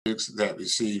that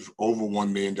receive over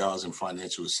 $1 million in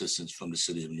financial assistance from the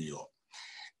City of New York.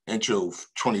 Intro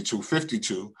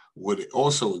 2252 would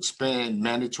also expand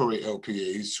mandatory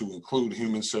LPAs to include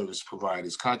human service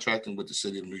providers contracting with the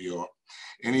City of New York.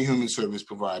 Any human service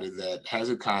provider that has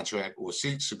a contract or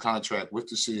seeks a contract with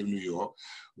the City of New York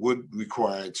would be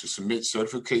required to submit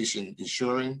certification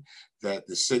ensuring the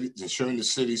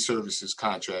city services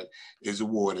contract is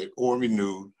awarded or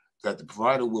renewed, that the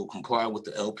provider will comply with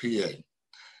the LPA.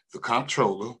 The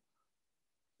comptroller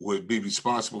would be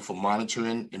responsible for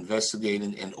monitoring,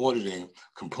 investigating, and auditing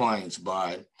compliance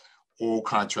by all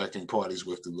contracting parties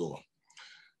with the law.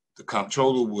 The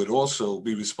comptroller would also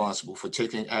be responsible for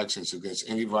taking actions against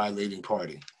any violating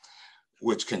party,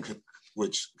 which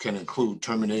can include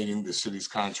terminating the city's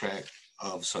contract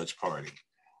of such party.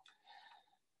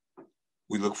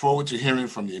 We look forward to hearing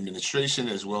from the administration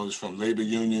as well as from labor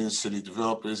unions, city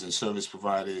developers, and service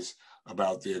providers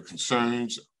about their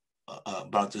concerns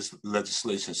about this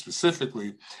legislation.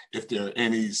 Specifically, if there are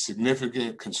any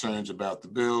significant concerns about the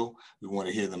bill, we want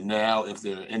to hear them now. If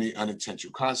there are any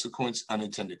unintended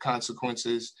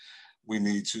consequences we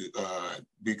need to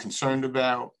be concerned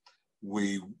about,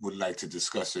 we would like to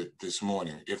discuss it this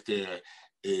morning. If there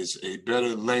is a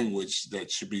better language that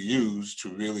should be used to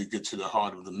really get to the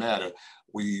heart of the matter,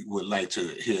 we would like to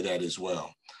hear that as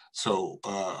well. So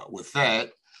with that,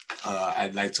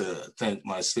 I'd like to thank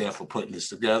my staff for putting this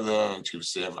together, Chief of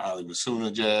Staff Ali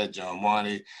Basunajad, John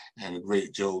Wani, and the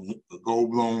great Joe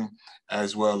Goldblum,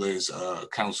 as well as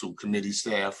council committee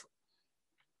staff,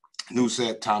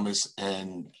 Nusat, Thomas,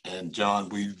 and John.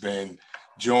 We've been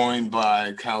joined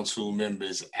by council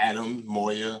members Adam,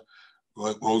 Moya,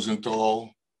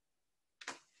 Rosenthal,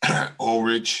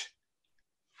 Ulrich,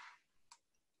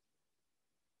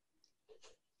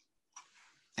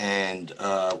 and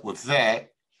with that,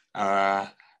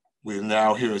 we'll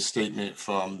now hear a statement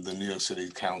from the New York City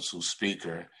Council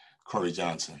Speaker, Corey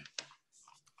Johnson.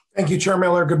 Thank you, Chair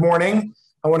Miller. Good morning.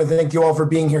 I want to thank you all for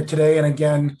being here today. And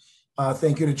again,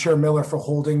 thank you to Chair Miller for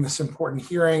holding this important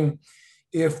hearing.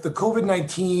 If the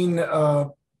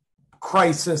COVID-19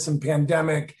 crisis and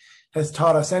pandemic has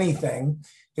taught us anything,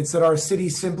 it's that our city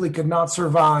simply could not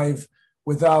survive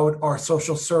without our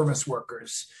social service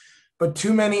workers. But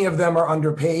too many of them are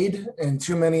underpaid, and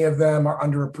too many of them are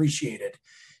underappreciated,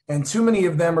 and too many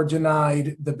of them are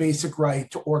denied the basic right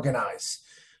to organize,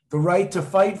 the right to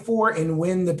fight for and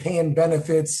win the pay and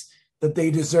benefits that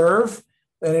they deserve,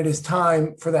 and it is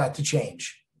time for that to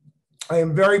change. I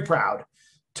am very proud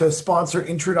to sponsor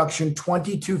Introduction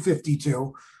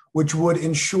 2252, which would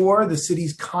ensure the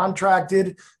city's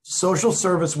contracted social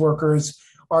service workers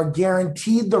are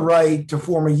guaranteed the right to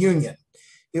form a union.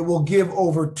 It will give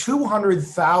over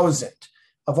 200,000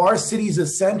 of our city's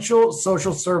essential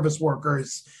social service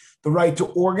workers the right to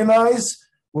organize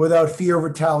without fear of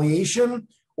retaliation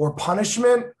or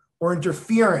punishment or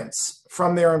interference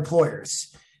from their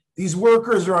employers. These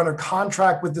workers are under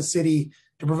contract with the city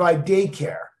to provide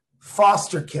daycare,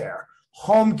 foster care,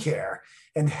 home care,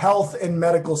 and health and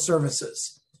medical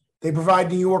services. They provide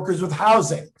New Yorkers with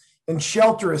housing and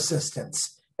shelter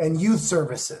assistance and youth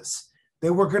services. They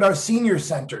work at our senior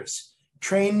centers,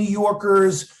 train New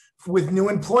Yorkers with new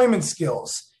employment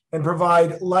skills, and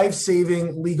provide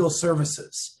life-saving legal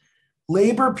services.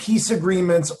 Labor peace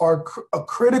agreements are a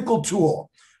critical tool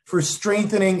for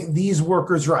strengthening these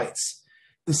workers' rights.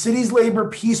 The city's labor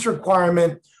peace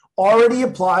requirement already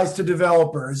applies to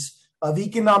developers of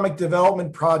economic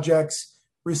development projects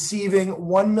receiving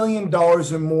 $1 million or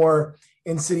more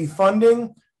in city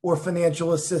funding or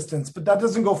financial assistance, but that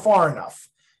doesn't go far enough.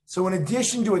 So in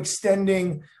addition to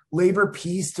extending labor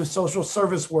peace to social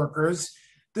service workers,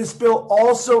 this bill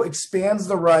also expands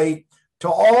the right to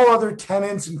all other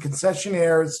tenants and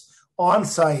concessionaires on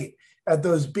site at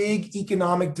those big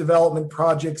economic development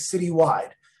projects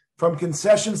citywide, from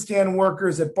concession stand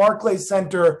workers at Barclays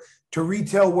Center to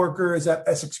retail workers at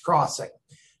Essex Crossing.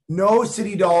 No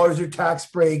city dollars or tax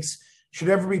breaks should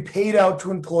ever be paid out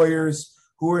to employers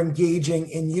who are engaging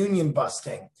in union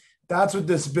busting. That's what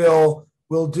this bill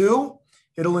will do.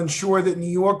 It'll ensure that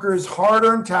New Yorkers'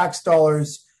 hard-earned tax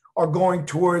dollars are going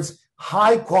towards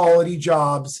high-quality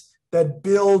jobs that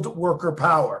build worker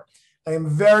power. I am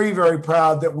very, very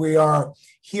proud that we are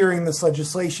hearing this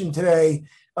legislation today.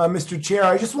 Mr. Chair,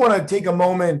 I just want to take a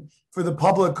moment for the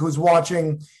public who's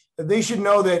watching. They should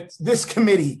know that this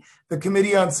committee, the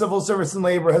Committee on Civil Service and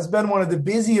Labor, has been one of the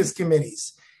busiest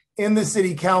committees in the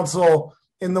City Council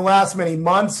in the last many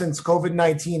months since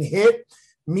COVID-19 hit,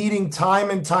 meeting time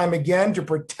and time again to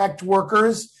protect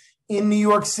workers in New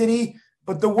York City.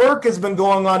 But the work has been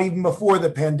going on even before the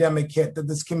pandemic hit that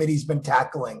this committee's been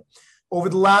tackling. Over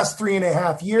the last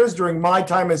 3.5 years, during my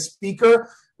time as Speaker,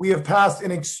 we have passed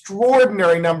an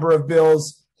extraordinary number of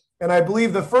bills. And I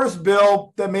believe the first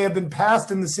bill that may have been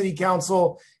passed in the City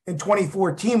Council in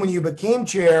 2014 when you became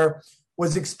chair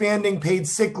was expanding paid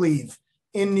sick leave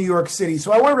in New York City.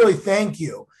 So I want to really thank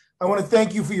you. I want to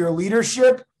thank you for your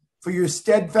leadership, for your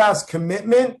steadfast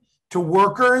commitment to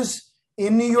workers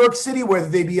in New York City, whether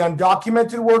they be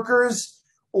undocumented workers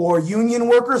or union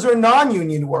workers or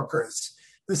non-union workers.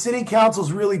 The City Council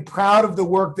is really proud of the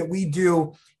work that we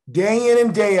do day in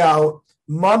and day out,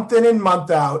 month in and month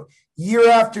out, year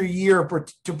after year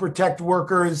to protect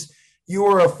workers. You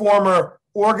are a former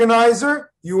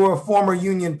organizer, you were a former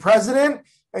union president,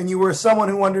 and you were someone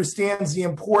who understands the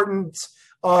importance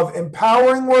of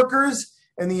empowering workers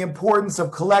and the importance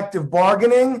of collective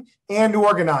bargaining and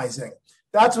organizing.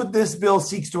 That's what this bill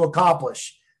seeks to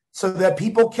accomplish, so that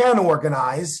people can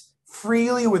organize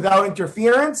freely without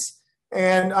interference.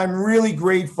 And I'm really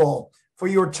grateful for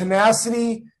your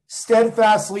tenacity,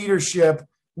 steadfast leadership,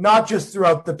 not just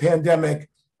throughout the pandemic,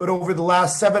 but over the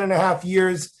last 7.5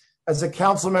 years as a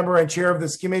council member and chair of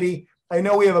this committee. I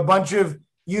know we have a bunch of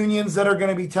unions that are going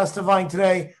to be testifying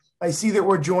today. I see that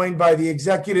we're joined by the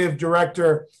executive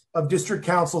director of District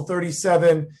Council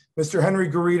 37, Mr. Henry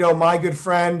Garrido, my good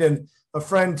friend and a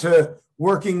friend to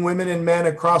working women and men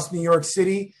across New York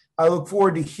City. I look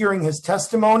forward to hearing his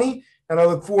testimony, and I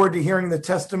look forward to hearing the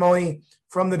testimony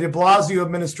from the de Blasio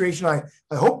administration. I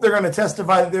hope they're going to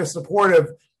testify that they're supportive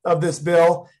of this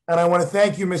bill. And I want to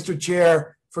thank you, Mr.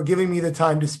 Chair, for giving me the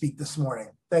time to speak this morning.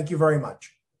 Thank you very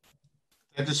much.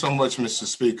 Thank you so much, Mr.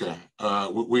 Speaker.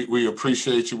 We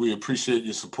appreciate you. We appreciate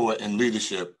your support and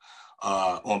leadership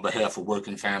on behalf of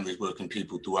working families, working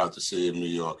people throughout the city of New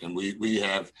York. And we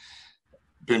have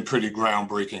been pretty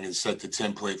groundbreaking and set the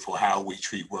template for how we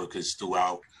treat workers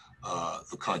throughout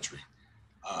the country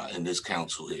in this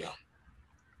council here.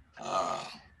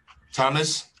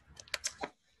 Thomas?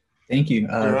 Thank you.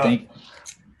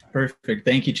 Perfect.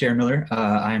 Thank you, Chair Miller.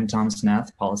 I am Thomas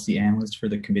Nath, Policy Analyst for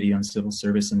the Committee on Civil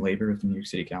Service and Labor of the New York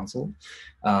City Council.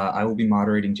 I will be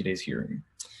moderating today's hearing.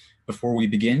 Before we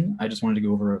begin, I just wanted to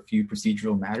go over a few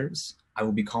procedural matters. I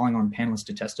will be calling on panelists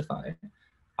to testify.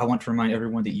 I want to remind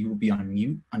everyone that you will be on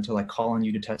mute until I call on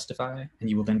you to testify, and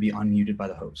you will then be unmuted by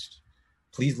the host.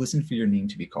 Please listen for your name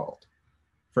to be called.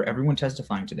 For everyone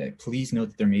testifying today, please note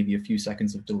that there may be a few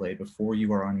seconds of delay before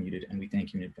you are unmuted, and we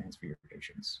thank you in advance for your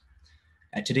patience.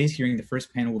 At today's hearing, the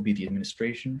first panel will be the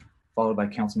administration, followed by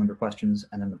council member questions,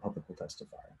 and then the public will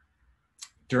testify.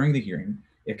 During the hearing,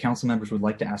 if council members would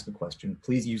like to ask a question,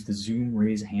 please use the Zoom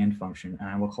raise hand function, and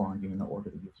I will call on you in the order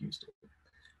that you've used it.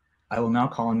 I will now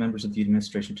call on members of the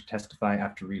administration to testify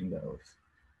after reading the oath.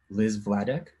 Liz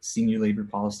Vladek, Senior Labor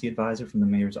Policy Advisor from the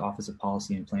Mayor's Office of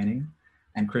Policy and Planning,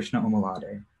 and Krishna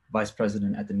Omalade, Vice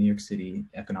President at the New York City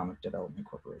Economic Development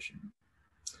Corporation.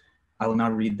 I will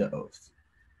now read the oath,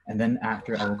 and then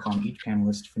after I will call on each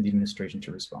panelist from the administration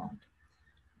to respond.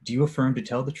 Do you affirm to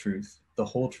tell the truth, the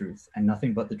whole truth, and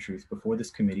nothing but the truth before this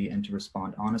committee and to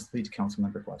respond honestly to council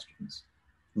member questions?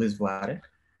 Liz Vladek?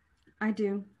 I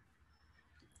do.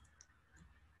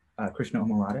 Krishna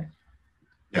Omalade?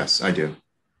 Yes, I do.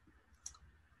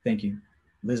 Thank you.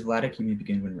 Liz Vladek, you may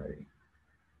begin when ready.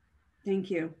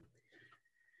 Thank you.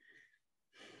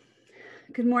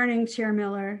 Good morning, Chair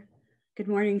Miller. Good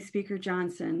morning, Speaker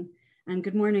Johnson, and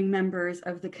good morning, members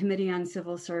of the Committee on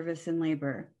Civil Service and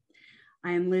Labor.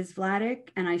 I am Liz Vladek,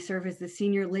 and I serve as the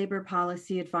Senior Labor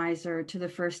Policy Advisor to the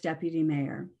First Deputy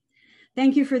Mayor.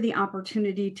 Thank you for the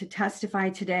opportunity to testify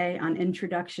today on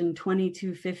Introduction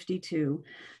 2252,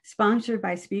 sponsored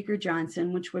by Speaker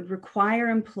Johnson, which would require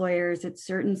employers at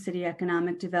certain city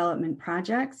economic development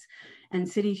projects and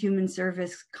city human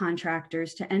service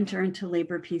contractors to enter into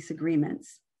labor peace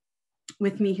agreements.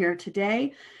 With me here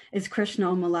today is Krishna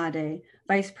Omalade,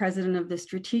 Vice President of the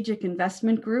Strategic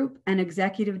Investment Group and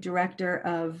Executive Director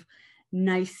of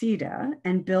NYCC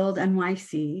and Build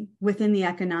NYC within the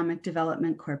Economic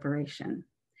Development Corporation.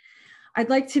 I'd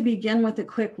like to begin with a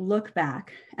quick look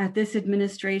back at this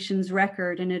administration's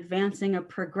record in advancing a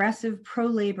progressive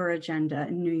pro-labor agenda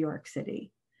in New York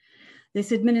City.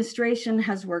 This administration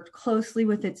has worked closely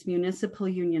with its municipal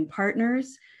union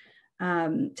partners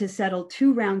to settle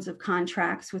 2 rounds of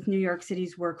contracts with New York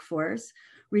City's workforce,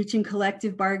 reaching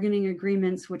collective bargaining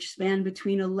agreements which span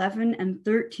between 11 and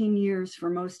 13 years for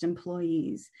most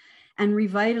employees, and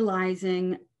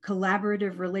revitalizing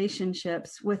collaborative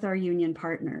relationships with our union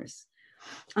partners.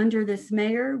 Under this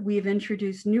mayor, we've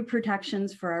introduced new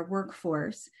protections for our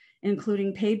workforce,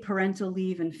 including paid parental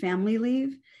leave and family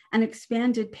leave, and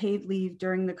expanded paid leave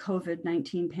during the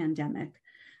COVID-19 pandemic.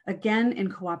 again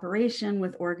in cooperation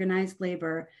with organized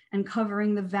labor and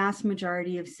covering the vast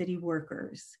majority of city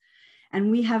workers. And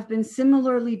we have been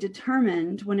similarly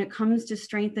determined when it comes to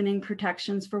strengthening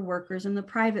protections for workers in the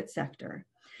private sector,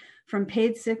 from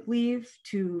paid sick leave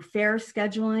to fair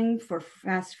scheduling for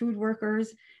fast food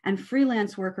workers and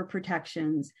freelance worker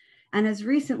protections. And as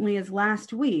recently as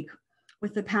last week,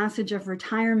 with the passage of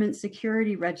retirement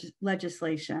security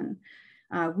legislation,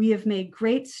 we have made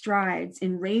great strides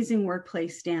in raising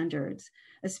workplace standards,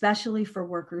 especially for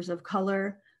workers of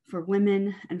color, for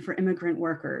women, and for immigrant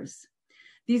workers.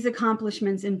 These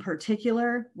accomplishments in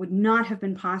particular would not have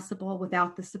been possible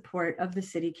without the support of the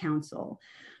City Council,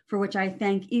 for which I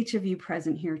thank each of you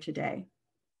present here today.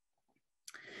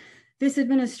 This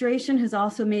administration has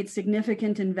also made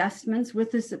significant investments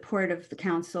with the support of the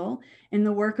Council in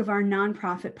the work of our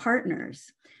nonprofit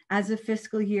partners. As of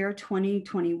fiscal year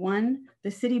 2021,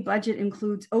 the city budget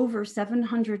includes over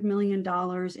 $700 million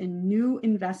in new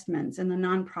investments in the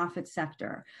nonprofit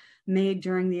sector made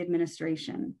during the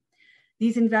administration.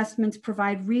 These investments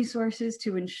provide resources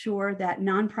to ensure that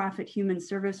nonprofit human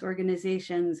service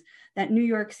organizations that New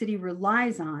York City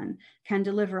relies on can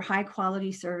deliver high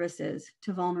quality services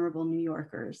to vulnerable New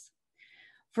Yorkers.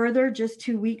 Further, just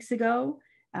 2 weeks ago,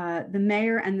 the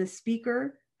mayor and the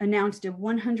speaker announced a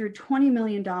 $120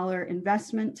 million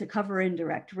investment to cover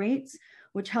indirect rates,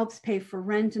 which helps pay for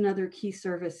rent and other key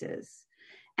services.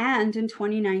 And in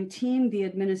 2019, the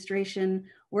administration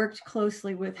worked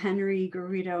closely with Henry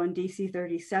Garrido and DC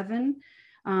 37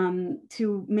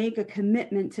 to make a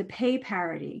commitment to pay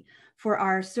parity for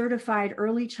our certified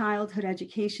early childhood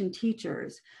education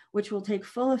teachers, which will take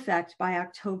full effect by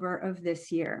October of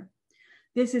this year.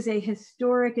 This is a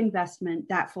historic investment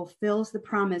that fulfills the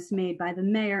promise made by the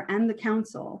mayor and the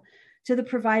council to the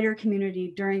provider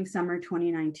community during summer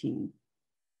 2019.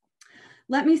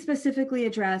 Let me specifically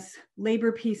address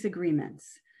labor peace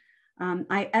agreements.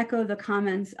 I echo the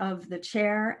comments of the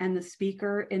chair and the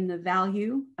speaker in the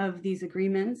value of these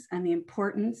agreements and the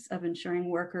importance of ensuring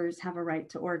workers have a right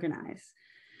to organize.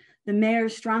 The mayor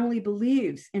strongly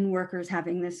believes in workers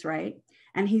having this right,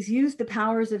 and he's used the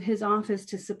powers of his office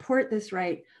to support this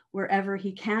right wherever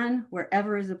he can,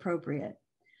 wherever is appropriate.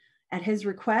 At his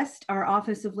request, our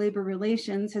Office of Labor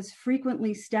Relations has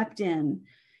frequently stepped in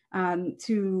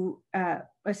to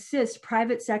assist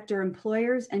private sector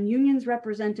employers and unions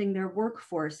representing their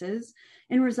workforces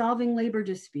in resolving labor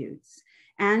disputes.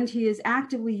 And he has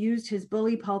actively used his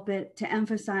bully pulpit to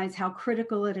emphasize how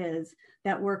critical it is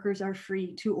that workers are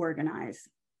free to organize.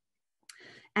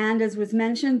 And as was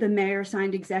mentioned, the mayor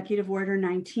signed Executive Order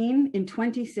 19 in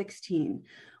 2016,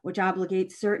 which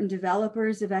obligates certain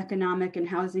developers of economic and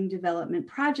housing development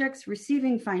projects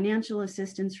receiving financial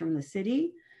assistance from the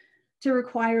city to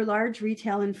require large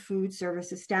retail and food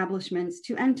service establishments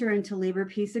to enter into labor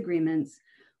peace agreements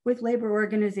with labor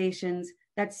organizations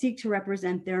that seek to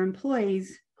represent their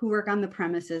employees who work on the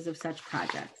premises of such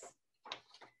projects.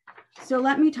 So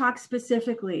let me talk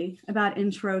specifically about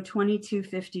Intro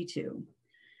 2252.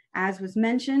 As was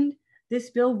mentioned, this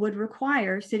bill would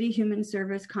require city human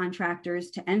service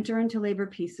contractors to enter into labor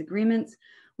peace agreements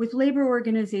with labor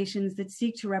organizations that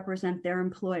seek to represent their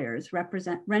employers,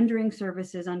 rendering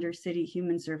services under city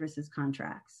human services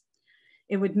contracts.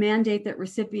 It would mandate that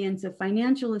recipients of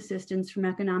financial assistance from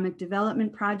economic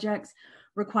development projects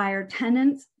require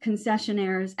tenants,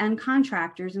 concessionaires, and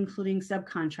contractors, including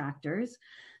subcontractors,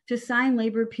 to sign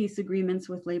labor peace agreements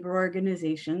with labor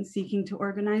organizations seeking to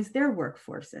organize their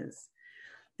workforces.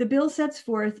 The bill sets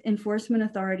forth enforcement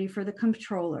authority for the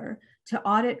comptroller to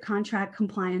audit contract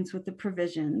compliance with the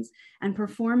provisions and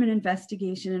perform an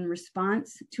investigation in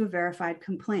response to a verified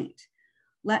complaint.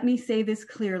 Let me say this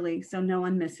clearly so no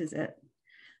one misses it.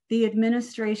 The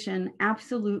administration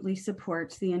absolutely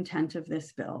supports the intent of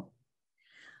this bill.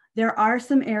 There are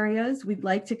some areas we'd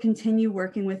like to continue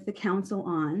working with the council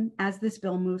on as this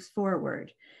bill moves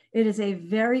forward. It is a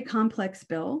very complex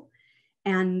bill,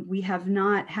 and we have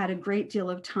not had a great deal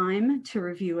of time to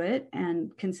review it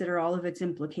and consider all of its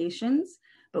implications,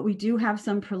 but we do have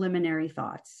some preliminary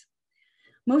thoughts.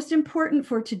 Most important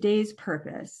for today's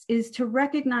purpose is to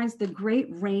recognize the great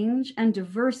range and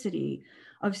diversity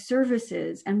of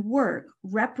services and work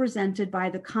represented by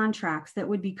the contracts that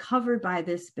would be covered by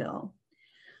this bill.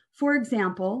 For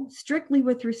example, strictly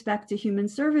with respect to human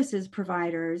services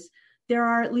providers, there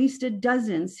are at least a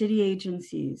dozen city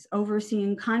agencies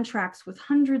overseeing contracts with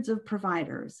hundreds of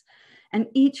providers, and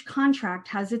each contract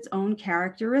has its own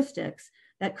characteristics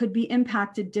that could be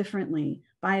impacted differently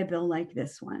by a bill like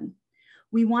this one.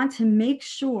 we want to make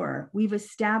sure we've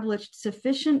established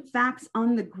sufficient facts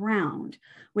on the ground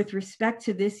with respect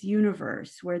to this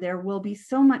universe where there will be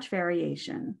so much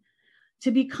variation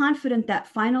to be confident that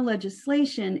final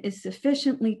legislation is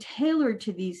sufficiently tailored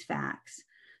to these facts,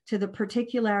 to the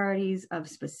particularities of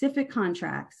specific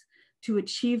contracts, to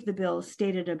achieve the bill's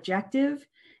stated objective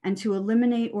and to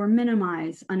eliminate or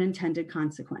minimize unintended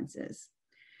consequences.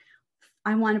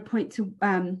 I want to point to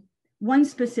one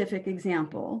specific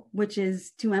example, which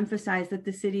is to emphasize that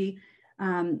the city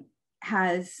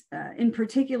has in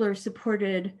particular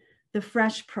supported the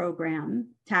FRESH program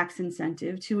tax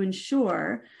incentive to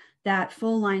ensure that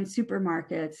full-line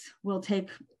supermarkets will take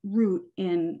root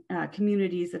in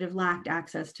communities that have lacked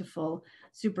access to full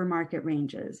supermarket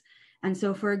ranges. And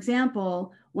so, for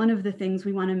example, one of the things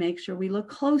we want to make sure we look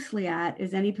closely at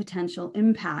is any potential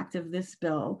impact of this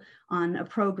bill on a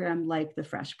program like the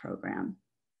FRESH program.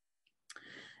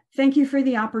 Thank you for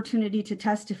the opportunity to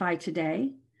testify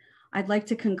today. I'd like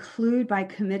to conclude by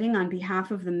committing on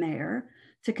behalf of the mayor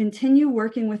to continue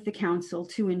working with the council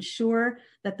to ensure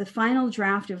that the final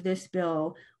draft of this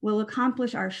bill will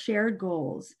accomplish our shared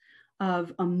goals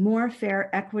of a more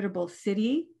fair, equitable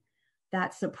city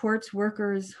that supports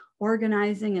workers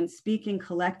organizing and speaking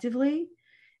collectively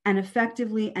and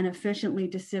effectively and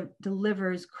efficiently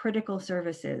delivers critical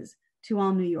services to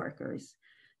all New Yorkers.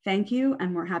 Thank you,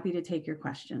 and we're happy to take your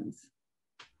questions.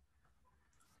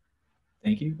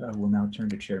 Thank you. We'll now turn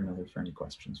to Chair Miller for any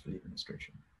questions for the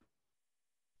administration.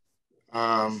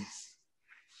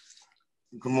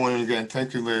 Good morning again.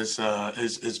 Thank you, Liz.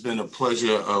 It's been a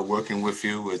pleasure working with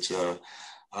you.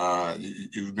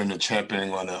 You've been a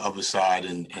champion on the other side,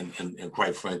 and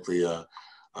quite frankly,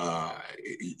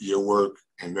 your work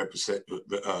and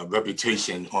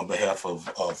reputation on behalf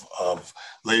of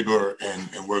labor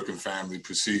and working family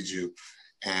precedes you,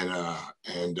 and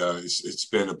it's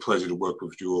been a pleasure to work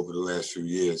with you over the last few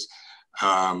years.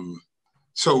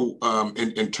 So,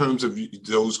 in terms of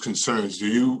those concerns, do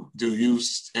you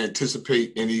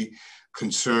anticipate any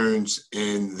concerns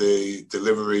in the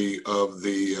delivery of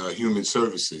the human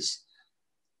services?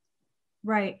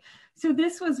 Right. So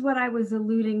this was what I was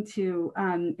alluding to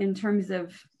in terms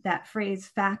of that phrase,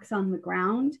 facts on the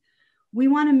ground. We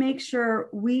want to make sure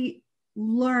we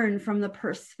learn from the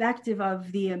perspective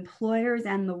of the employers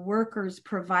and the workers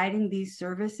providing these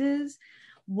services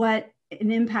what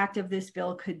an impact of this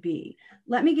bill could be.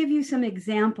 Let me give you some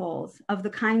examples of the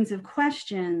kinds of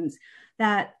questions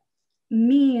that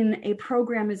mean a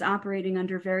program is operating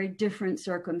under very different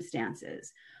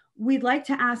circumstances. We'd like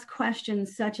to ask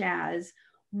questions such as,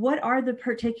 what are the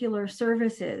particular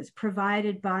services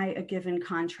provided by a given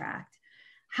contract?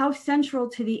 How central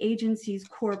to the agency's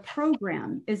core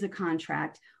program is a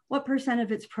contract? What %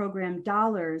 of its program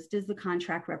dollars does the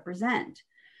contract represent?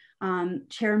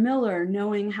 Chair Miller,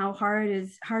 knowing how hard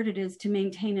it is to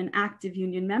maintain an active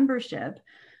union membership,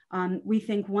 we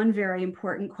think one very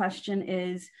important question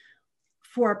is,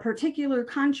 for a particular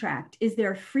contract, is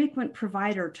there frequent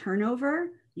provider turnover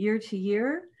year to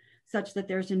year, such that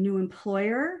there's a new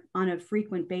employer on a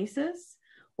frequent basis?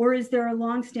 Or is there a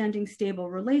longstanding stable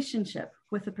relationship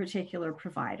with a particular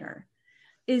provider?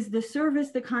 Is the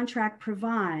service the contract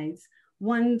provides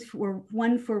one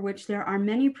for which there are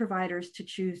many providers to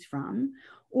choose from?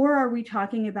 Or are we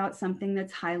talking about something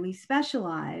that's highly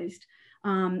specialized,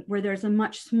 where there's a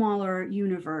much smaller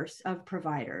universe of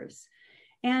providers?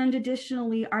 And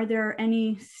additionally, are there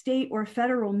any state or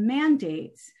federal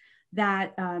mandates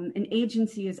that an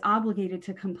agency is obligated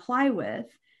to comply with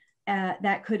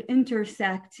that could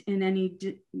intersect in any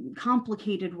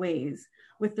complicated ways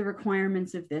with the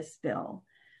requirements of this bill?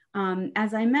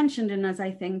 As I mentioned, and as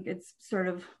I think it's sort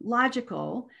of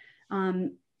logical,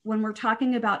 when we're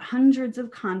talking about hundreds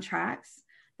of contracts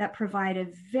that provide a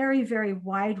very, very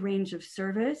wide range of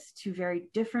service to very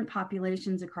different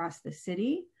populations across the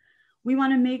city, we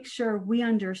want to make sure we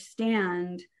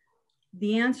understand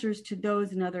the answers to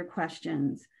those and other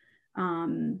questions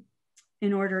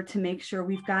in order to make sure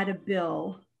we've got a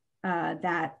bill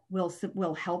that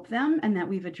will help them and that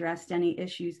we've addressed any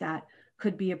issues that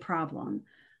could be a problem.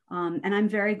 And I'm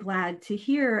very glad to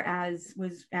hear, as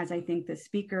I think the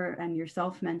speaker and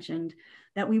yourself mentioned,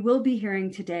 that we will be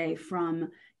hearing today from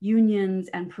unions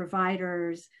and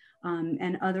providers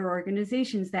and other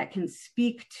organizations that can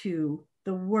speak to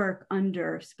the work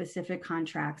under specific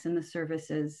contracts and the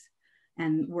services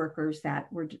and workers that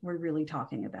we're really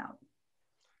talking about.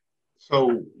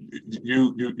 So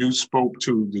you spoke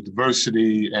to the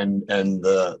diversity and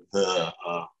the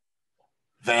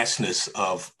vastness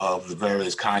of the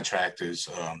various contractors,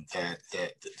 that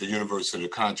the universe of the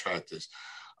contractors.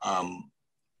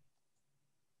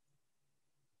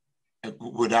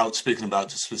 without speaking about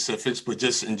the specifics, but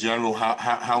just in general,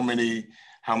 how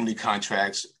many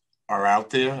contracts are out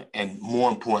there, and more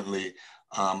importantly,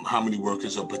 how many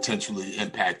workers are potentially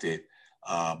impacted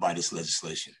by this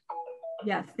legislation?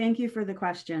 Yes, thank you for the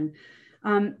question.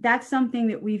 That's something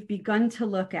that we've begun to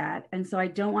look at, and so I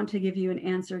don't want to give you an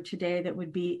answer today that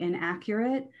would be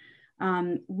inaccurate.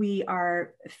 We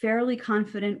are fairly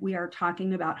confident we are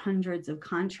talking about hundreds of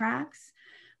contracts,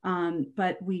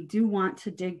 but we do want to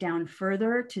dig down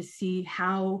further to see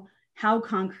how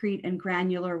concrete and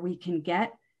granular we can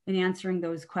get in answering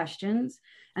those questions.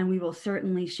 And we will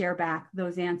certainly share back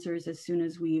those answers as soon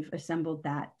as we've assembled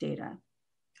that data.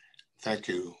 Thank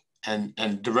you.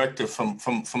 And Director, from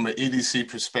an EDC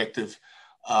perspective,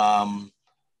 the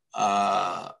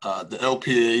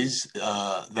LPAs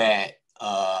that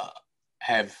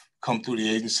have come through the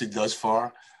agency thus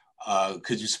far,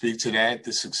 could you speak to that,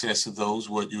 the success of those,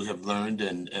 what you have learned,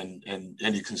 and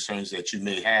any concerns that you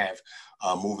may have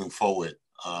moving forward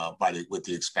with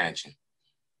the expansion?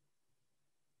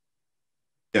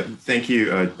 Yeah, thank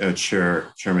you,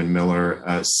 Chairman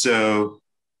Miller. So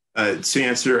to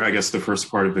answer, I guess, the first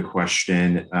part of the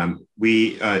question,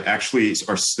 we actually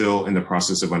are still in the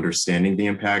process of understanding the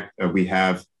impact. We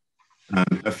have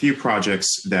a few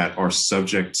projects that are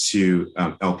subject to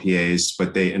LPAs,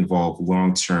 but they involve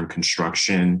long-term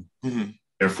construction. Mm-hmm.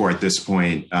 Therefore, at this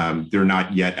point, they're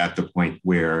not yet at the point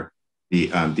where the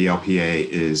LPA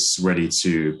is ready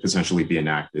to potentially be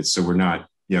enacted. So we're not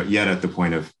yet at the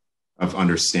point of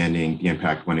understanding the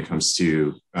impact when it comes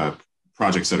to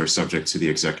projects that are subject to the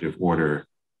executive order.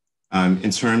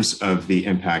 In terms of the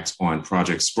impact on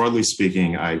projects, broadly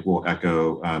speaking, I will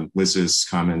echo Liz's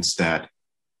comments that,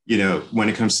 when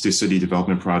it comes to city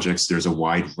development projects, there's a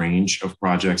wide range of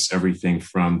projects, everything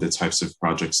from the types of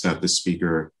projects that the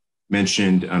speaker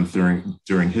mentioned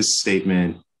during his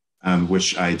statement,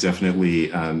 which I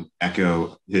definitely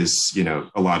echo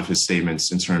a lot of his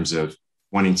statements in terms of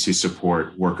wanting to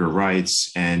support worker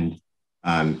rights. And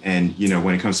when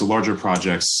it comes to larger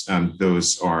projects,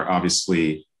 those are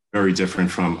obviously very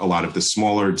different from a lot of the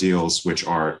smaller deals, which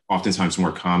are oftentimes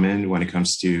more common when it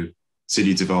comes to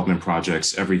city development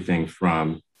projects, everything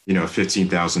from, a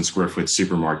 15,000 square foot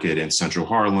supermarket in central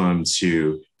Harlem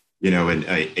to, an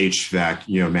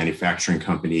HVAC, manufacturing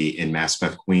company in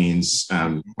Maspeth, Queens,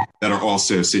 that are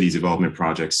also city development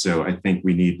projects. So I think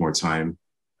we need more time,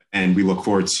 and we look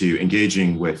forward to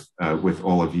engaging with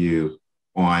all of you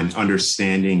on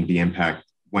understanding the impact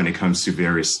when it comes to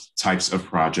various types of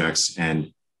projects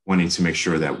and wanting to make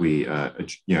sure that we,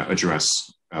 address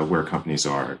where companies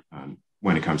are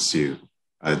when it comes to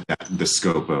the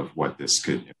scope of what this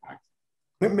could impact.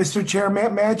 Mr. Chair,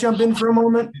 may I jump in for a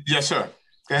moment? Yes, sir.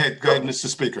 Go ahead, Mr.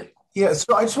 Speaker. Yeah,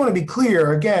 so I just want to be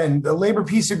clear. Again, the labor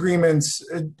peace agreements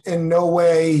in no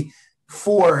way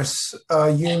force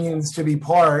unions to be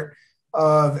part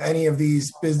of any of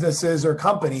these businesses or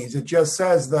companies. It just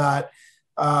says that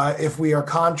if we are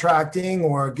contracting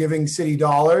or giving city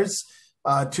dollars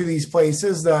to these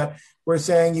places, that we're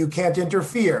saying you can't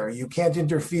interfere. You can't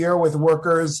interfere with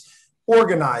workers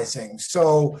organizing.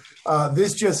 So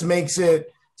this just makes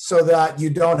it so that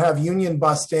you don't have union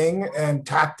busting and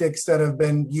tactics that have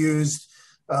been used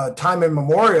time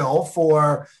immemorial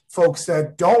for folks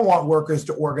that don't want workers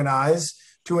to organize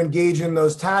to engage in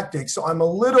those tactics. So I'm a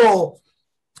little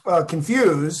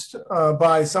confused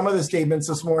by some of the statements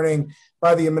this morning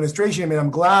by the administration. I mean, I'm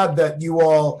glad that you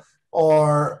all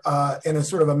are in a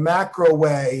sort of a macro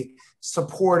way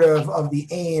supportive of the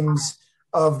aims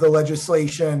of the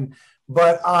legislation.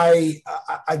 But I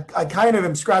kind of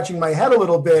am scratching my head a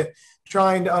little bit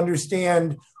trying to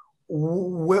understand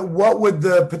what would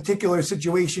the particular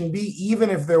situation be, even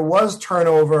if there was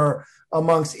turnover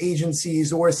amongst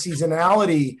agencies or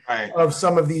seasonality of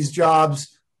some of these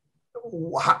jobs.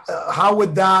 How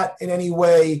would that in any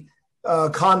way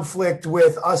conflict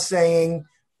with us saying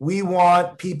we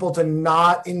want people to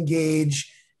not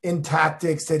engage in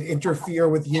tactics that interfere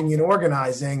with union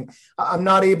organizing? I'm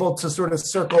not able to sort of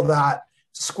circle that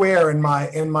square in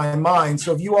my mind.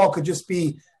 So if you all could just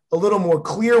be a little more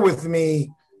clear with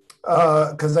me,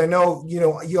 because I know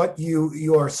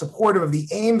you are supportive of the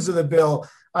aims of the bill.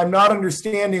 I'm not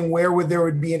understanding where there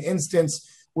would be an instance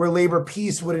where labor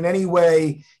peace would in any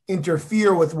way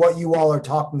interfere with what you all are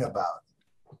talking about.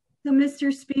 So,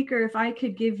 Mr. Speaker, if I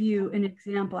could give you an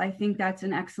example, I think that's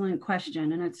an excellent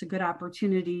question, and it's a good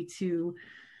opportunity to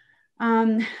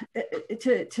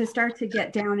start to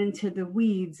get down into the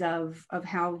weeds of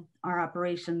how our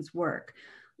operations work.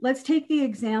 Let's take the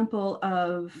example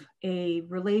of a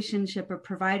relationship, a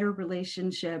provider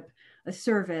relationship, a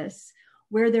service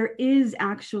where there is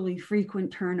actually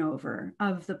frequent turnover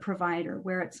of the provider,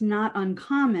 where it's not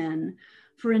uncommon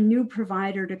for a new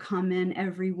provider to come in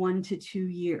every 1 to 2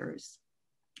 years.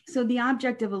 So the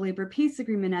object of a labor peace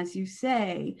agreement, as you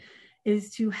say,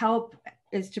 is to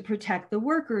protect the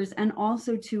workers and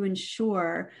also to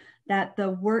ensure that the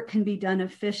work can be done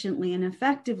efficiently and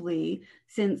effectively,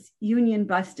 since union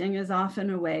busting is often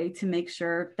a way to make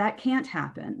sure that can't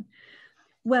happen.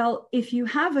 Well, if you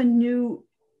have a new,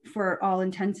 for all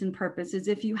intents and purposes,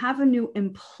 if you have a new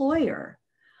employer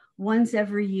once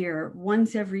every year,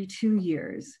 once every 2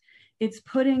 years, it's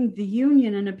putting the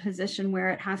union in a position where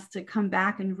it has to come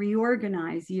back and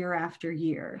reorganize year after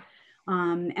year,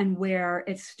 and where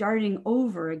it's starting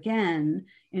over again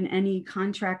in any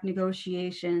contract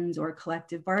negotiations or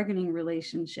collective bargaining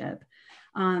relationship.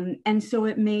 And so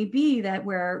it may be that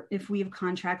where, if we have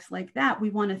contracts like that, we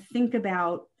want to think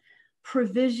about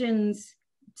provisions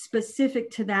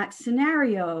specific to that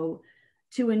scenario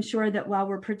to ensure that while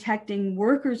we're protecting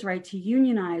workers' right to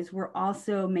unionize, we're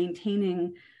also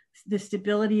maintaining the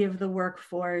stability of the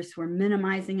workforce, we're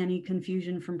minimizing any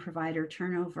confusion from provider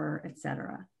turnover, et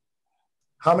cetera.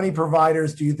 How many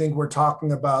providers do you think we're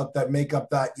talking about that make up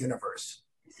that universe?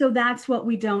 So that's what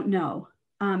we don't know.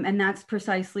 And that's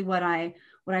precisely what I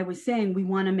was saying. We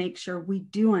want to make sure we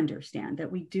do understand,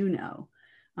 that we do know,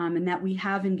 and that we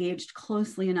have engaged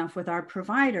closely enough with our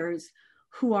providers,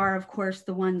 who are, of course,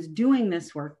 the ones doing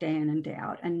this work day in and day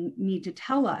out, and need to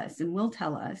tell us and will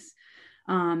tell us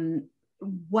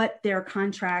what their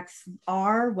contracts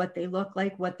are, what they look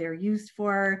like, what they're used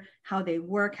for, how they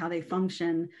work, how they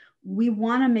function. We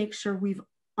want to make sure we've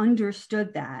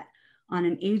understood that on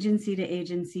an agency to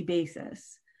agency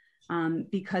basis,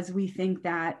 because we think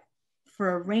that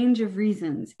for a range of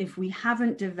reasons, if we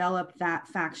haven't developed that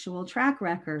factual track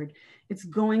record, it's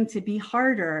going to be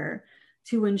harder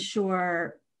to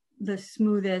ensure the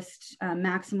smoothest,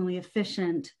 maximally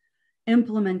efficient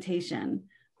implementation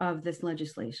of this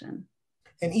legislation.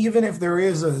 And even if there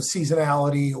is a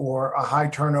seasonality or a high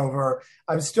turnover,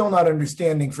 I'm still not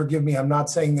understanding, forgive me, I'm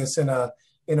not saying this in a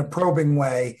probing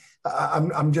way,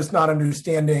 I'm just not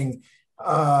understanding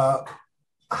how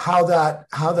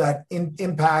that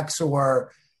impacts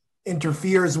or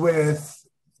interferes with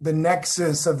the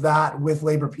nexus of that with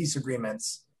labor peace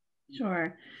agreements.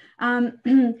 Sure.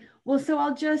 Well, so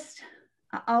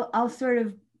I'll sort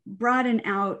of broaden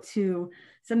out to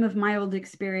some of my old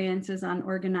experiences on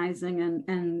organizing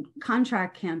and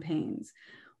contract campaigns,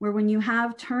 where when you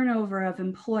have turnover of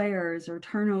employers or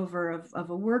turnover of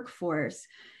a workforce,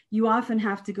 you often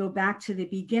have to go back to the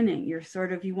beginning. You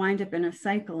wind up in a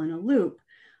cycle, in a loop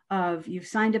of, you've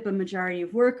signed up a majority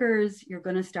of workers, you're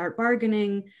going to start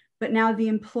bargaining, but now the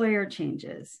employer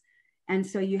changes. And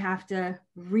so you have to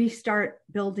restart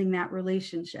building that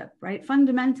relationship, right?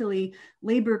 Fundamentally,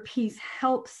 labor peace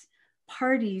helps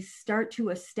parties start to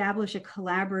establish a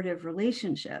collaborative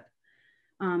relationship,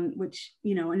 which,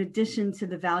 in addition to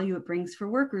the value it brings for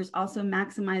workers, also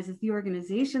maximizes the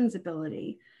organization's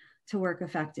ability to work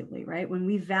effectively, right? When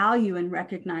we value and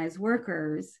recognize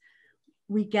workers,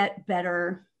 we get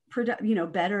better,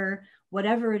 better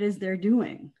whatever it is they're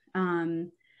doing.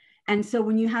 And so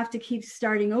when you have to keep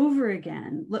starting over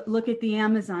again, look at the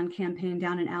Amazon campaign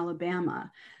down in Alabama.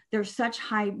 There's such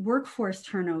high workforce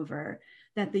turnover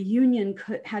that the union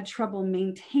had trouble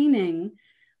maintaining,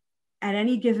 at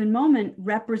any given moment,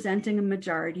 representing a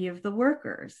majority of the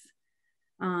workers,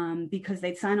 because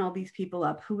they'd sign all these people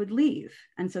up who would leave.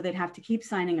 And so they'd have to keep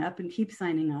signing up and keep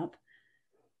signing up,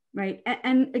 right?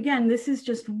 And again, this is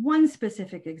just one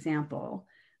specific example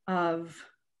of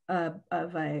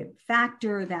a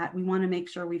factor that we want to make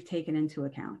sure we've taken into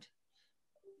account.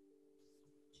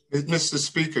 Mr.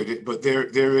 Speaker, but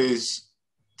there is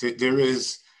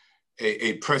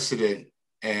a precedent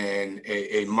and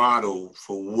a model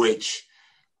for which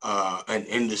an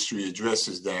industry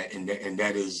addresses that, and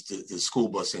that is the school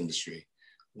bus industry,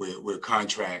 where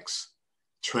contracts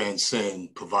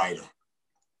transcend provider,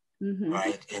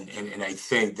 right? And I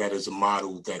think that is a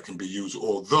model that can be used,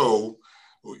 although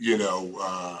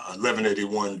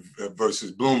 1181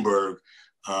 versus Bloomberg,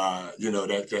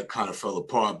 that kind of fell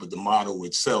apart, but the model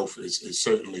itself is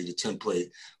certainly the template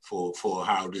for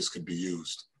how this could be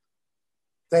used.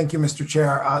 Thank you, Mr.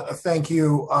 Chair. Thank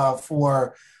you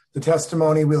for the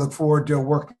testimony. We look forward to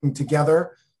working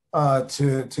together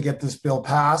to get this bill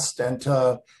passed and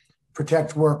to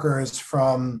protect workers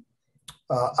from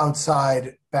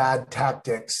outside bad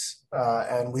tactics.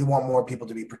 And we want more people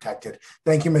to be protected.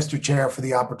 Thank you, Mr. Chair, for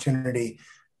the opportunity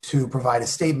to provide a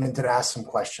statement and ask some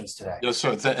questions today. Yes,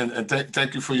 sir.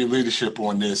 Thank you for your leadership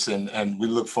on this. And we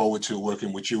look forward to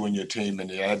working with you and your team and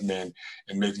the admin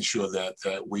and making sure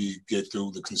that we get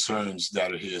through the concerns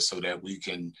that are here so that we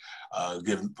can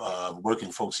give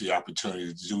working folks the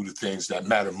opportunity to do the things that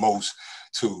matter most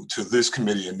to this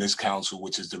committee and this council,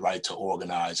 which is the right to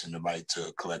organize and the right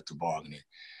to collective bargaining.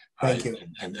 Thank you.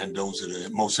 And those are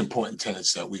the most important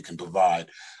tenets that we can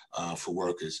provide for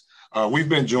workers. We've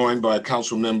been joined by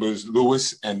council members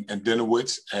Lewis and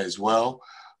Dinowitz as well.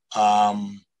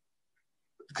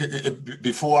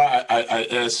 Before I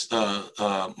ask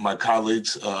my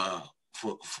colleagues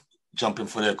for jump in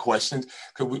for their questions,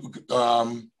 could we,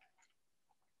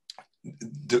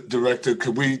 Director,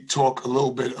 could we talk a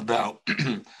little bit about,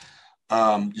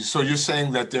 so you're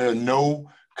saying that there are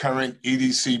no current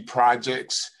EDC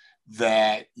projects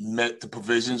that met the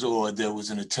provisions, or there was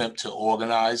an attempt to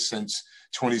organize since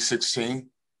 2016?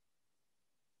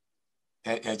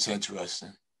 That's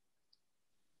interesting.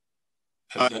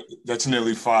 That's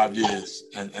nearly 5 years.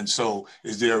 And so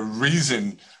is there a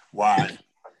reason why,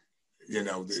 you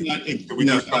know, did we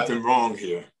do something wrong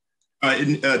here?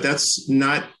 That's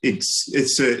not, it's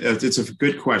a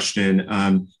good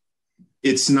question.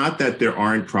 It's not that there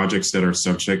aren't projects that are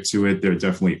subject to it. There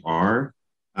definitely are.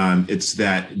 It's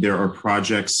that there are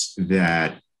projects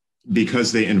that,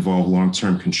 because they involve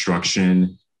long-term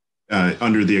construction,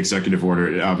 under the executive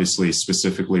order, it obviously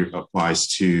specifically applies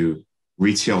to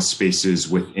retail spaces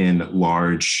within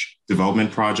large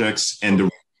development projects, and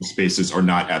the spaces are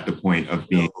not at the point of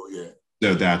being,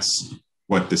 so that's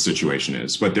what the situation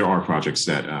is. But there are projects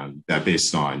that, that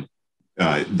based on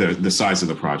the size of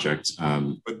the project.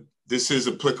 But this is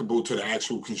applicable to the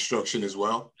actual construction as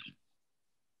well?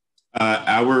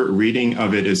 Our reading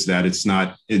of it is that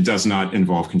it does not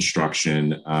involve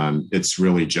construction. It's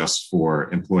really just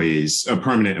for employees,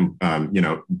 permanent,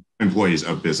 employees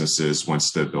of businesses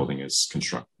once the building is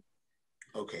constructed.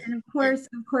 Okay. And of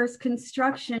course,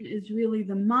 construction is really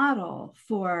the model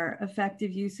for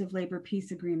effective use of labor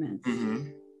peace agreements.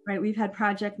 Mm-hmm. Right? We've had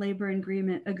project labor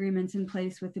agreements in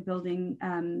place with the building,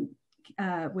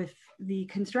 with the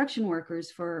construction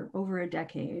workers for over a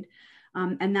decade.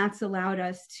 And that's allowed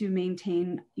us to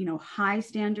maintain, high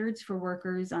standards for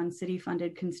workers on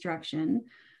city-funded construction,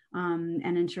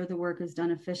 and ensure the work is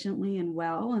done efficiently and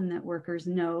well, and that workers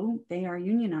know they are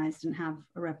unionized and have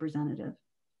a representative.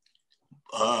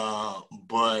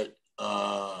 But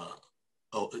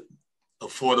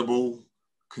affordable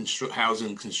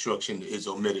housing construction is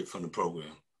omitted from the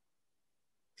program.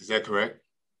 Is that correct?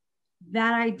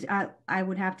 That I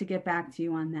would have to get back to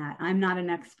you on that. I'm not an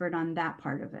expert on that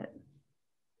part of it.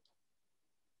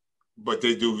 But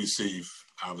they do receive,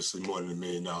 obviously, more than $1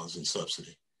 million in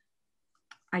subsidy.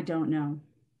 I don't know.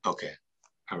 Okay.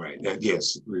 All right.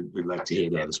 Yes, we'd like to hear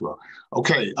that as well.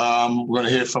 Okay. We're going to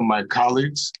hear from my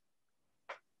colleagues.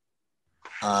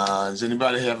 Does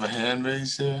anybody have a hand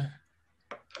raised here?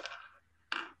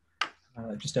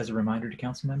 Just as a reminder to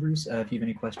council members, if you have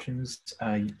any questions,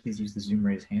 please use the Zoom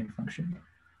raise hand function.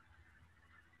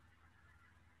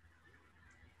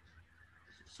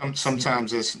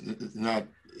 Sometimes it's not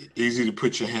easy to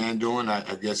put your hand on.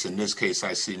 I guess in this case,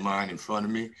 I see mine in front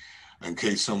of me. In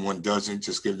case someone doesn't,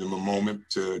 just give them a moment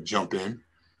to jump in.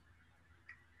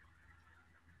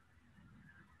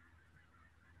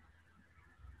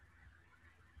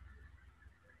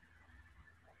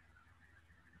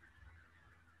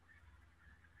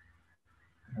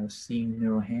 Seeing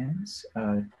no hands,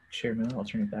 Chair Miller, I'll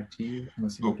turn it back to you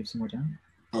unless you want to give some more time.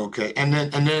 Okay, and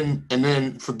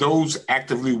then for those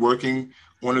actively working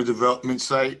on a development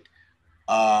site,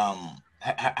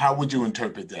 how would you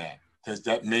interpret that? Does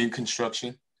that mean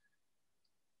construction?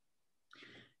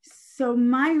 So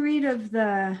my read of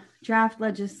the draft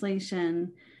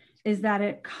legislation is that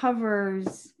it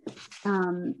covers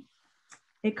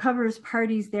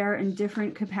parties there in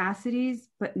different capacities,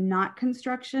 but not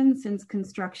construction, since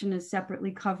construction is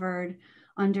separately covered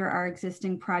under our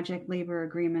existing project labor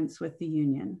agreements with the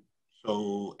union.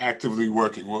 So actively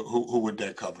working, who would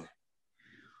that cover?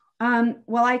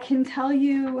 Well, I can tell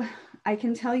you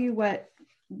what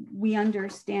we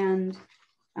understand.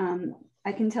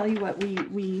 I can tell you what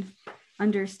we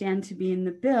understand to be in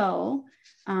the bill.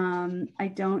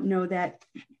 I don't know that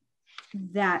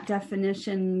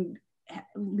definition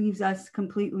leaves us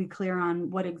completely clear on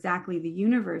what exactly the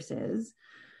universe is.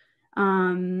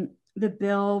 The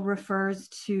bill refers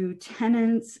to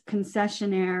tenants,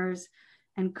 concessionaires,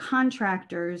 and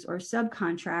contractors or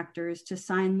subcontractors to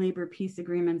sign labor peace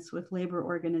agreements with labor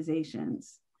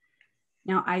organizations.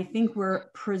 Now, I think we're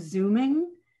presuming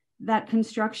that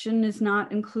construction is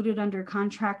not included under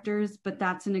contractors, but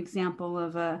that's an example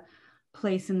of a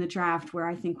place in the draft where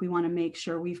I think we want to make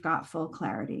sure we've got full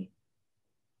clarity.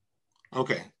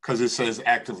 Okay, because it says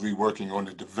actively working on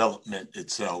the development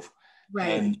itself,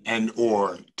 right, and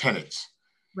or tenants.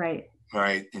 Right.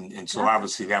 Right. And so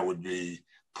obviously that would be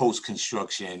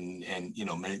post-construction and, you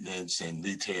know, maintenance and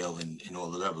retail and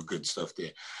all of that other good stuff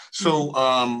there. So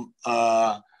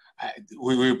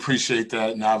we appreciate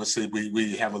that. And obviously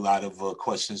we have a lot of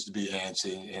questions to be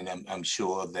answered, and I'm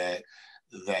sure that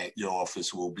your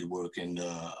office will be working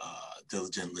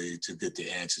diligently to get the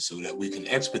answers so that we can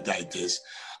expedite this.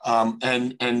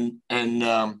 And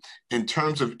in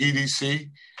terms of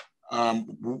EDC,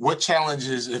 what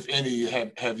challenges, if any,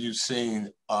 have you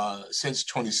seen since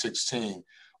 2016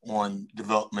 on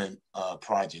development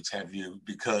projects? Have you,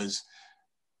 because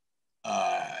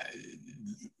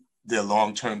their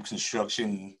long-term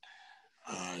construction,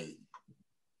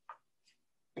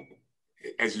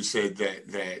 as you said,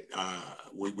 that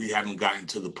we haven't gotten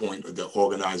to the point of the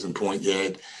organizing point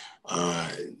yet.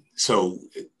 So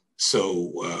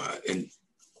and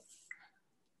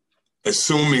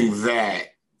assuming that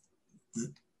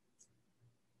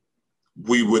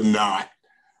we would not,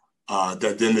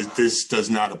 that then this does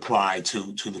not apply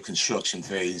to the construction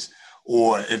phase,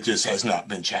 or it just has not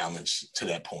been challenged to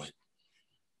that point.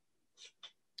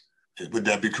 Would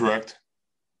that be correct?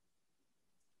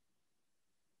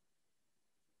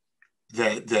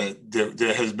 That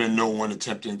there has been no one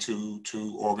attempting to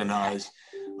organize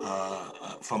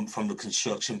from the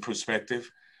construction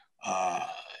perspective,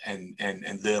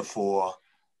 and therefore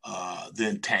the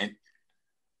intent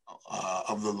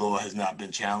of the law has not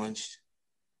been challenged?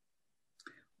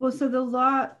 Well, so the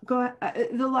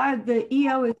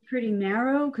EO is pretty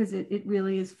narrow because it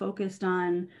really is focused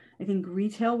on, I think,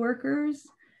 retail workers.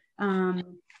 So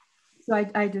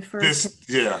I defer.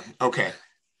 Yeah. Okay.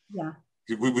 Yeah.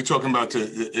 We're talking about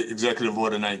the Executive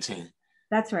Order 19.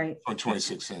 That's right. On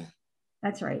 2016.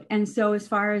 That's right. And so as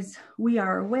far as we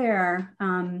are aware,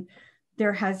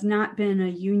 there has not been a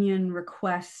union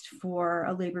request for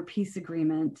a labor peace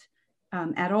agreement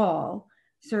at all.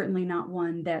 Certainly not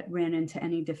one that ran into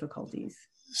any difficulties.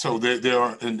 So there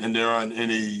aren't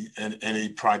any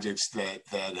projects that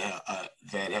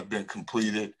have been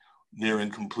completed,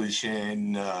 nearing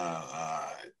completion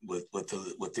with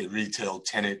the retail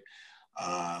tenant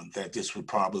that this would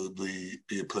probably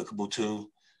be applicable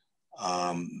to,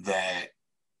 that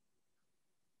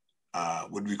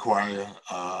would require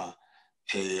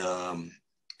a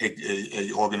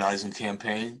organizing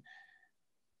campaign.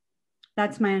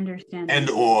 That's my understanding. And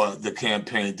or the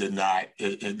campaign did not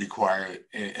require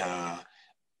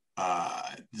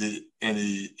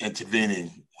any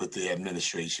intervening with the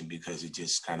administration because it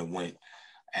just kind of went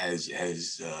as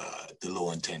the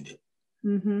law intended.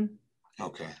 Mm-hmm.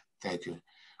 Okay, thank you.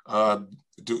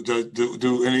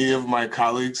 Do any of my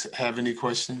colleagues have any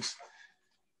questions?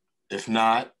 If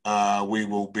not, we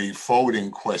will be forwarding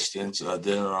questions.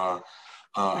 There are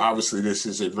obviously this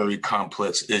is a very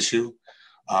complex issue.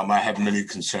 I have many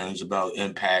concerns about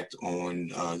impact on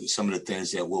some of the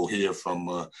things that we'll hear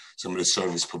from some of the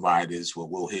service providers, what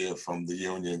we'll hear from the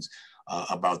unions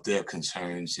about their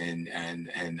concerns,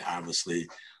 and obviously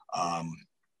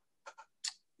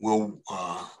we'll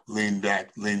lean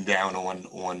down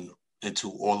on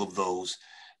into all of those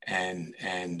and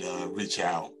reach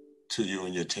out to you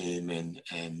and your team and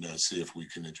see if we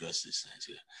can address these things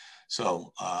here.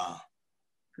 So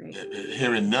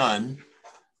hearing none,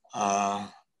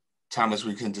 Thomas,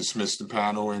 we can dismiss the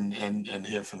panel and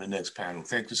hear from the next panel.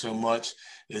 Thank you so much.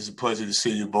 It's a pleasure to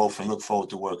see you both and look forward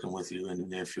to working with you in the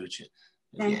near future.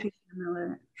 Thank you,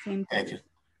 Miller. Same thing. Thank you.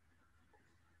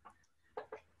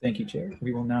 Thank you, Chair.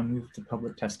 We will now move to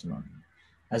public testimony.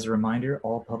 As a reminder,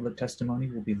 all public testimony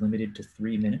will be limited to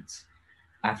 3 minutes.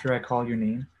 After I call your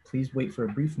name, please wait for a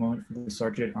brief moment for the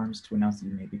Sergeant at Arms to announce that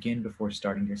you may begin before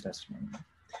starting your testimony.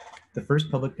 The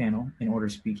first public panel in order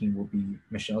speaking will be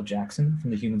Michelle Jackson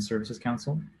from the Human Services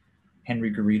Council, Henry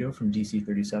Garrido from DC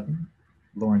 37,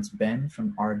 Lawrence Ben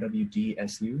from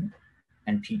RWDSU,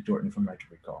 and Pete Dorton from Right to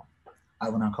Recall. I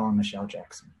will now call on Michelle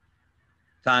Jackson.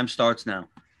 Time starts now.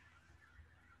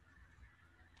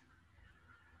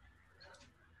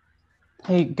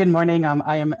 Hey, good morning.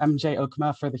 I am MJ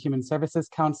Okuma for the Human Services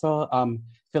Council,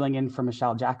 filling in for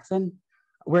Michelle Jackson.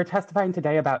 We're testifying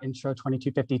today about Intro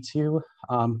 2252,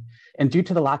 and due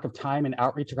to the lack of time and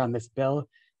outreach around this bill,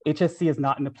 HSC is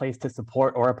not in a place to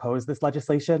support or oppose this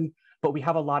legislation, but we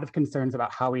have a lot of concerns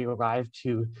about how we arrived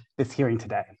to this hearing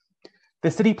today. The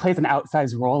city plays an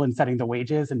outsized role in setting the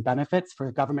wages and benefits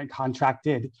for government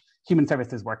contracted human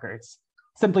services workers.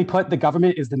 Simply put, the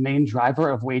government is the main driver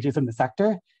of wages in the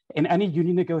sector, and any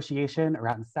union negotiation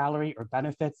around salary or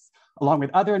benefits, along with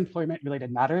other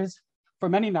employment-related matters, for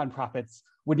many nonprofits,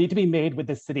 would need to be made with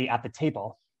the city at the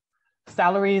table.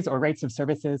 Salaries or rates of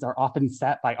services are often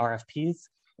set by RFPs,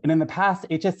 and in the past,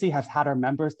 HSC has had our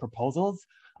members' proposals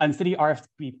on city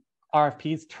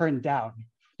RFPs turned down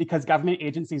because government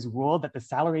agencies ruled that the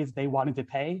salaries they wanted to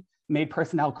pay made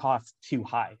personnel costs too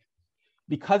high.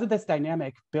 Because of this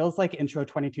dynamic, bills like Intro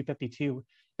 2252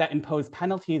 that impose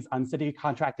penalties on city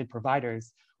contracted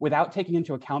providers without taking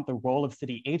into account the role of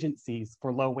city agencies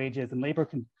for low wages and labor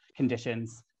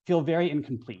conditions feel very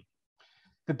incomplete.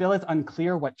 The bill is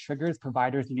unclear what triggers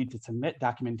providers need to submit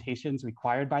documentations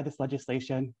required by this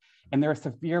legislation, and there are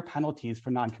severe penalties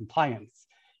for non-compliance.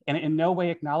 And it in no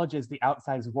way acknowledges the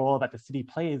outsized role that the city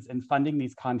plays in funding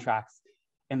these contracts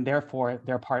and therefore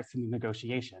their parts in the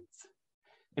negotiations.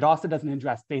 It also doesn't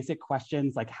address basic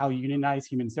questions like how unionized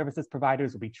human services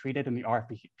providers will be treated in the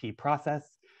RFP process,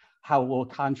 how will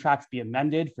contracts be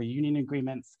amended for union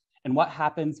agreements, and what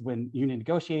happens when union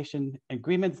negotiation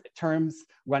agreements terms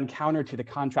run counter to the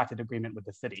contracted agreement with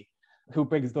the city, who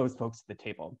brings those folks to the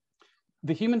table.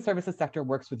 The human services sector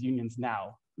works with unions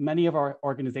now. Many of our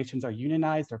organizations are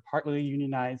unionized or partly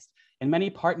unionized, and many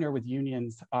partner with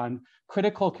unions on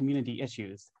critical community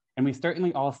issues. And we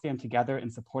certainly all stand together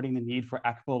in supporting the need for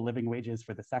equitable living wages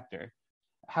for the sector.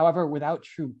 However, without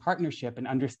true partnership and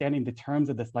understanding the terms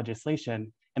of this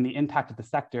legislation and the impact of the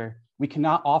sector, we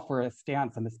cannot offer a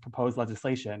stance on this proposed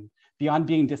legislation beyond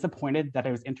being disappointed that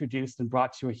it was introduced and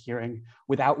brought to a hearing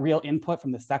without real input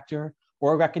from the sector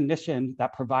or recognition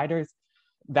that providers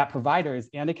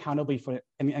and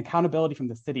accountability from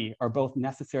the city are both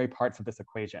necessary parts of this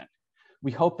equation.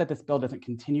 We hope that this bill doesn't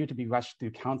continue to be rushed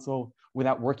through council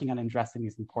without working on addressing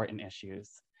these important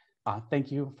issues.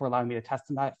 Thank you for allowing me to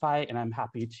testify, and I'm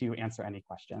happy to answer any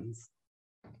questions.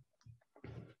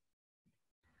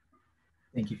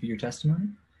 Thank you for your testimony.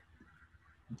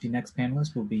 The next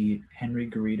panelist will be Henry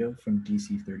Garrido from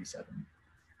DC 37.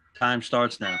 Time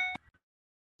starts now.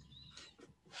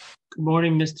 Good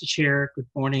morning, Mr. Chair. Good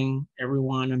morning,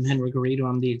 everyone. I'm Henry Garrido.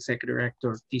 I'm the Executive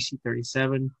Director of DC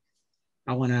 37.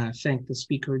 I want to thank the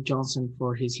Speaker Johnson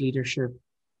for his leadership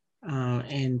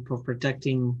and for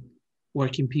protecting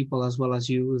working people, as well as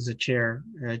you as the Chair,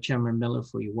 Chairman Miller,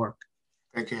 for your work.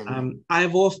 Thank you.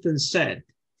 I've often said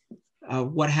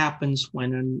what happens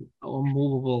when an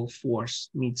unmovable force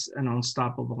meets an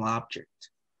unstoppable object.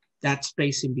 That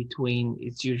space in between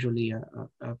is usually,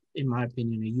 in my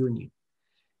opinion, a union.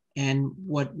 And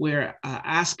what we're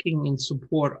asking in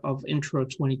support of Intro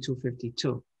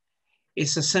 2252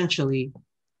 is essentially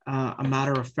a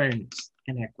matter of fairness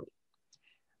and equity.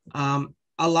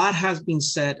 A lot has been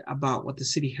said about what the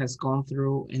city has gone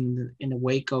through in the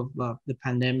wake of the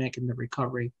pandemic and the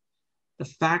recovery. The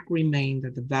fact remains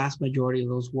that the vast majority of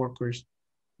those workers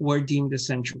who are deemed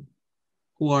essential,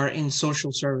 who are in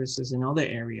social services and other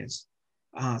areas,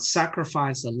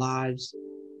 sacrifice their lives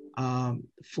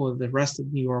for the rest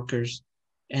of New Yorkers,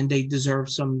 and they deserve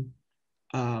some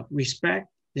respect,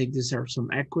 they deserve some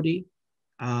equity,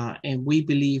 and we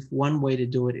believe one way to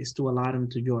do it is to allow them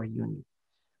to join a union.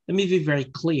 Let me be very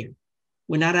clear.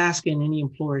 We're not asking any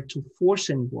employer to force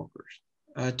any workers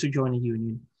to join a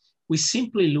union. We're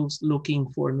simply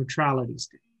looking for neutrality.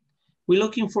 We're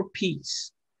looking for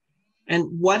peace. And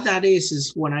what that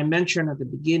is what I mentioned at the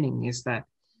beginning, is that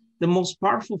the most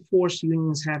powerful force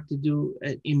unions have to do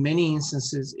in many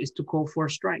instances is to call for a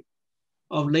strike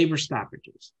of labor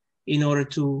stoppages in order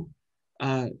to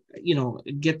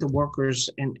get the workers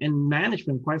and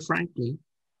management, quite frankly,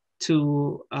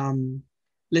 to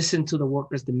listen to the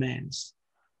workers' demands.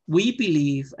 We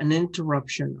believe an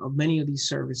interruption of many of these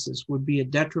services would be a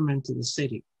detriment to the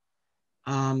city.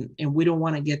 And we don't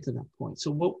want to get to that point. So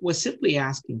what we're simply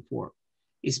asking for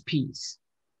is peace,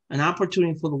 an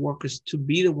opportunity for the workers to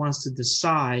be the ones to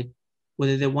decide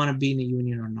whether they want to be in a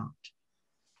union or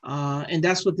not. And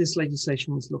that's what this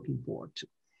legislation is looking forward to.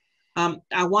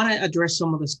 I want to address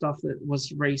some of the stuff that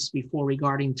was raised before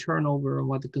regarding turnover and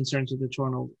what the concerns of the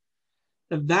turnover.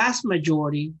 The vast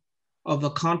majority of the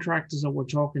contractors that we're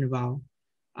talking about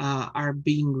are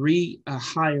being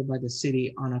rehired by the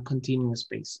city on a continuous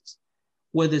basis.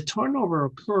 Where the turnover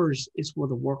occurs is with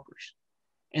the workers.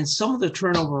 And some of the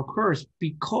turnover occurs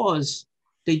because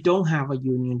they don't have a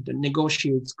union that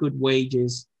negotiates good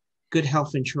wages, good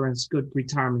health insurance, good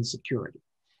retirement security.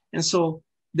 And so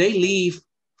they leave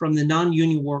from the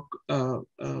non-union work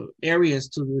areas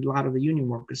to a lot of the union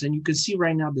workers. And you can see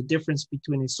right now the difference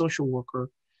between a social worker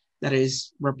that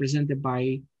is represented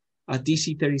by a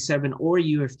DC 37 or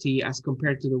UFT as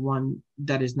compared to the one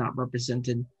that is not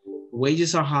represented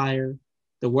wages are higher,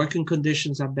 the working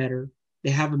conditions are better.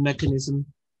 They have a mechanism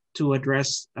to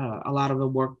address a lot of the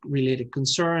work-related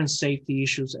concerns, safety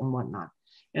issues, and whatnot.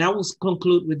 And I will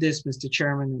conclude with this, Mr.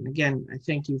 Chairman. And again, I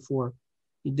thank you for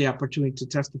the opportunity to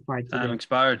testify today. Time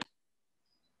expired.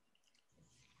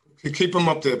 Keep them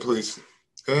up there, please.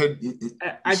 Go ahead.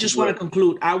 I just want to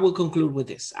conclude. I will conclude with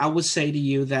this. I would say to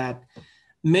you that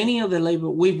many of the labor,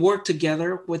 we've worked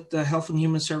together with the Health and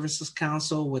Human Services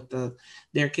Council, with the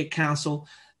Dare Kid Council.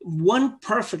 One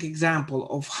perfect example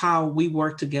of how we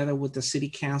work together with the City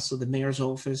Council, the Mayor's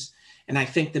Office, and I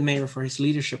thank the Mayor for his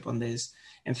leadership on this,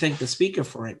 and thank the Speaker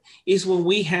for it, is when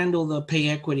we handle the pay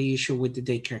equity issue with the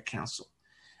Daycare Council,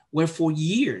 where for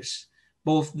years,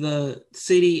 both the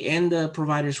city and the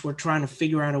providers were trying to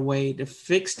figure out a way to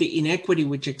fix the inequity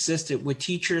which existed with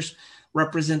teachers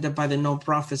represented by the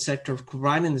nonprofit sector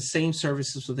providing the same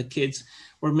services for the kids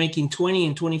were making $20,000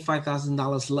 and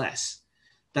 $25,000 less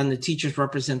than the teachers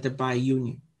represented by a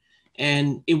union.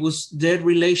 And it was their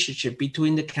relationship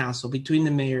between the council, between the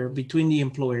mayor, between the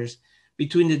employers,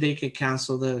 between the Daycare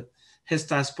Council, the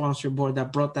HESTA sponsor board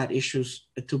that brought that issues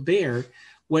to bear,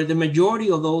 where the majority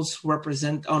of those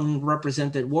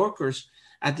unrepresented workers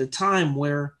at the time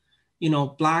were,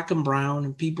 Black and brown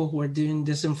and people who are doing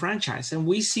disenfranchised. And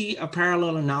we see a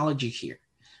parallel analogy here.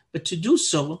 But to do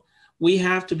so, we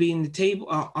have to be on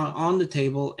the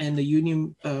table, and the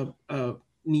union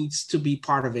needs to be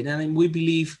part of it. And we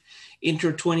believe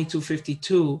Intro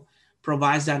 2252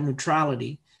 provides that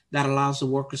neutrality that allows the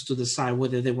workers to decide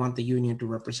whether they want the union to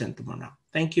represent them or not.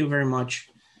 Thank you very much,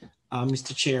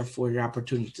 Mr. Chair, for your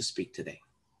opportunity to speak today.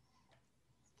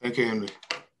 Thank you, Henry.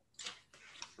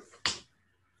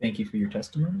 Thank you for your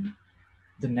testimony.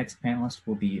 The next panelist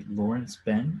will be Lawrence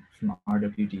Ben from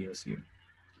RWDSU.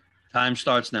 Time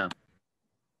starts now.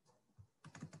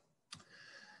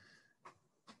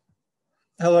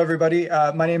 Hello, everybody.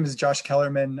 My name is Josh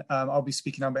Kellerman. I'll be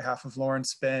speaking on behalf of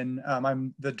Lawrence Ben.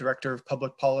 I'm the Director of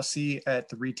Public Policy at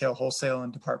the Retail, Wholesale,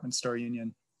 and Department Store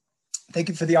Union. Thank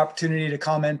you for the opportunity to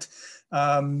comment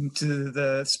to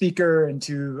the speaker and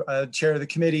to chair of the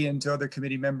committee and to other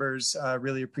committee members.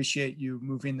 Really appreciate you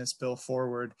moving this bill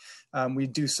forward. We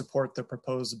do support the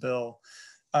proposed bill.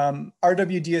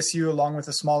 RWDSU, along with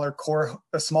a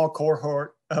small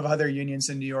cohort of other unions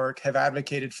in New York, have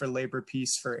advocated for labor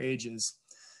peace for ages.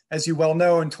 As you well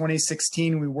know, in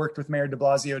 2016, we worked with Mayor de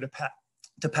Blasio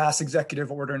to pass Executive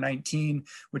Order 19,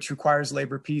 which requires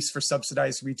labor peace for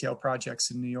subsidized retail projects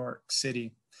in New York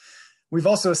City. We've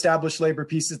also established labor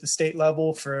peace at the state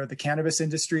level for the cannabis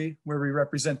industry, where we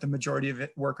represent the majority of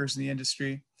workers in the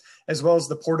industry, as well as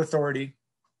the Port Authority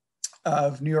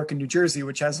of New York and New Jersey,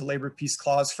 which has a labor peace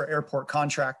clause for airport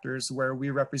contractors, where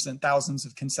we represent thousands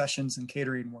of concessions and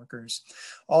catering workers.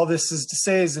 All this is to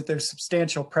say is that there's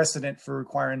substantial precedent for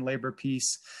requiring labor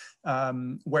peace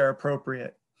where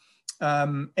appropriate.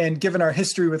 And given our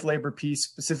history with labor peace,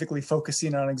 specifically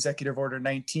focusing on Executive Order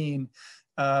 19,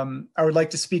 I would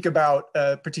like to speak about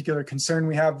a particular concern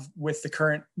we have with the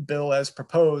current bill as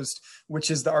proposed, which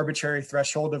is the arbitrary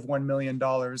threshold of $1 million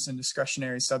in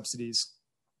discretionary subsidies.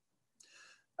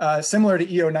 Similar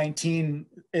to EO 19,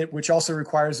 which also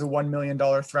requires a $1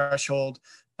 million threshold,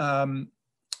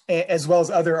 as well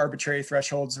as other arbitrary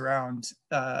thresholds around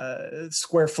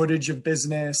square footage of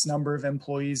business, number of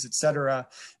employees, et cetera.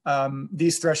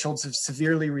 These thresholds have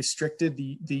severely restricted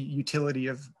the utility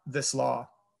of this law.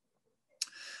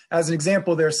 As an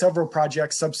example, there are several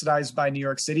projects subsidized by New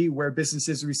York City where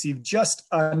businesses receive just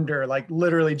under, like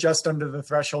literally just under the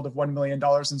threshold of $1 million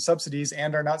in subsidies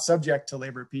and are not subject to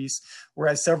labor peace,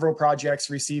 whereas several projects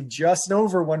receive just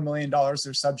over $1 million are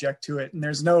subject to it. And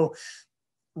there's no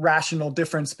rational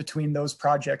difference between those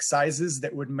project sizes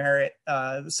that would merit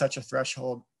such a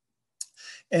threshold.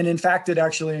 And in fact, it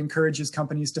actually encourages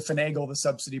companies to finagle the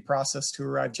subsidy process to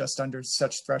arrive just under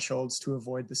such thresholds to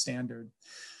avoid the standard.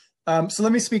 So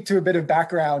let me speak to a bit of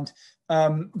background.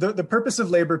 The purpose of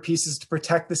labor peace is to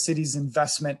protect the city's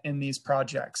investment in these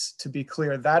projects. To be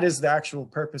clear, that is the actual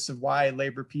purpose of why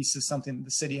labor peace is something that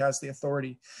the city has the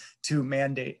authority to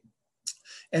mandate.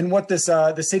 And what this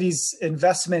the city's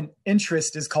investment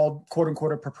interest is called, quote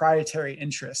unquote, a proprietary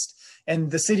interest. And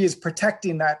the city is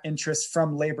protecting that interest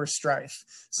from labor strife.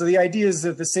 So the idea is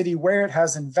that the city, where it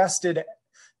has invested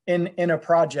in a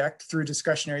project through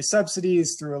discretionary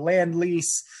subsidies, through a land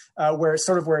lease, where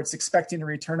it's expecting a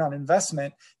return on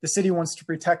investment, the city wants to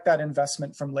protect that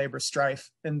investment from labor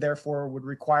strife and therefore would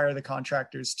require the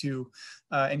contractors to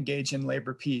engage in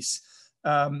labor peace.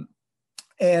 And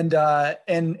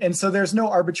so there's no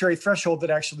arbitrary threshold that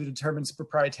actually determines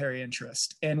proprietary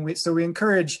interest. And so we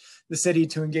encourage the city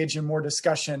to engage in more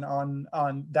discussion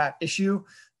on that issue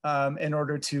in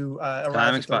order to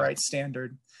arrive at the right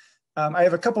standard. I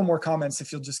have a couple more comments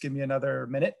if you'll just give me another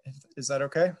minute. Is that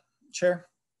okay, Chair?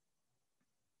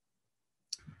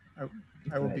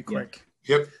 I will be quick.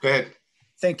 Yep, go ahead.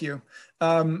 Thank you.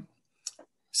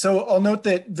 So I'll note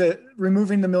that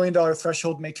removing the $1 million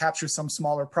threshold may capture some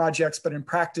smaller projects, but in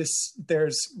practice,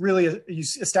 you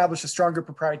establish a stronger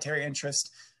proprietary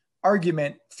interest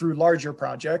argument through larger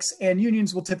projects, and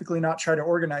unions will typically not try to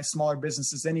organize smaller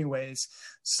businesses anyways.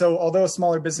 So although a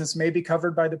smaller business may be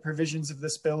covered by the provisions of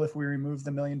this bill if we remove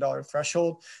the $1 million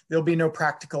threshold, there'll be no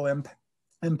practical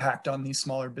impact on these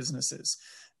smaller businesses.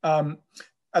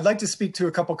 I'd like to speak to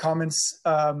a couple comments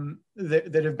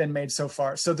that have been made so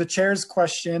far. So the chair's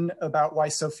question about why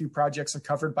so few projects are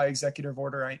covered by Executive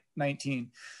Order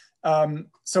 19.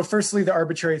 So firstly, the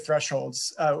arbitrary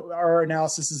thresholds. Our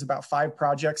analysis is about 5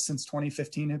 projects since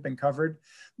 2015 have been covered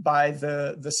by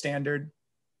the standard.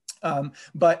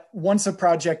 But once a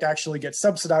project actually gets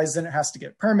subsidized, then it has to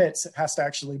get permits, it has to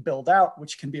actually build out,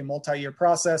 which can be a multi-year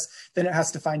process, then it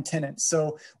has to find tenants.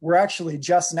 So we're actually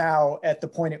just now at the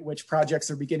point at which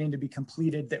projects are beginning to be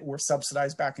completed that were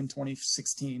subsidized back in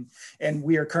 2016. And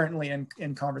we are currently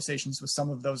in conversations with some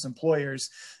of those employers.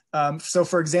 So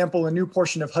for example, a new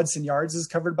portion of Hudson Yards is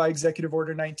covered by Executive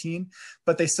Order 19,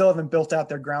 but they still haven't built out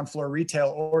their ground floor retail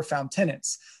or found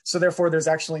tenants. So therefore, there's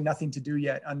actually nothing to do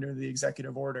yet under the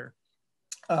executive order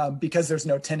because there's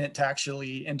no tenant to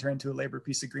actually enter into a labor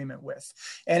peace agreement with.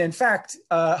 And in fact,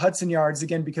 Hudson Yards,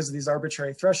 again, because of these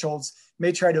arbitrary thresholds,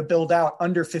 may try to build out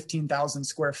under 15,000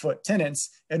 square foot tenants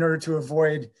in order to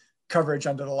avoid coverage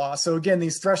under the law. So again,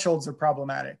 these thresholds are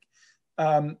problematic.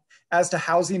 As to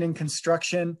housing and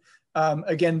construction,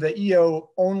 again, the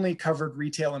EO only covered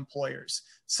retail employers.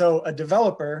 So a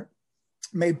developer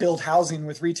may build housing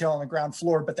with retail on the ground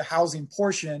floor, but the housing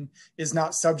portion is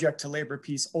not subject to labor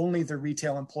peace, only the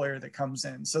retail employer that comes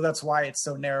in. So that's why it's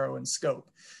so narrow in scope.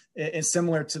 It's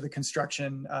similar to the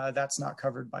construction that's not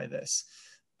covered by this.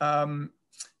 And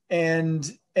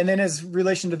then as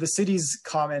relation to the city's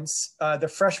comments, the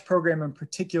FRESH program in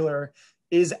particular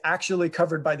is actually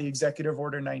covered by the Executive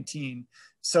Order 19.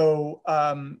 So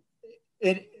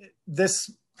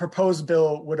this proposed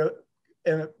bill would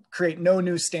create no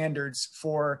new standards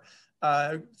for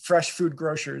fresh food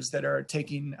grocers that are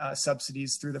taking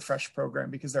subsidies through the FRESH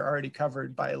program because they're already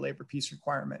covered by a labor peace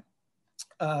requirement.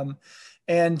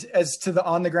 And as to the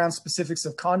on-the-ground specifics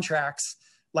of contracts,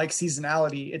 like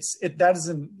seasonality, that is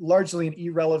largely an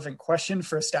irrelevant question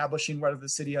for establishing whether the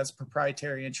city has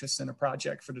proprietary interest in a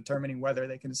project for determining whether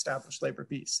they can establish labor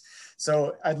peace.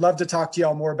 So I'd love to talk to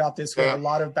y'all more about this. We have a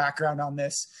lot of background on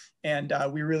this, and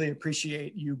we really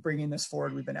appreciate you bringing this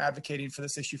forward. We've been advocating for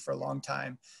this issue for a long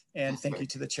time, and thank you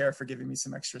to the chair for giving me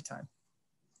some extra time.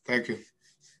 Thank you.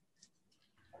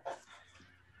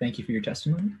 Thank you for your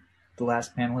testimony. The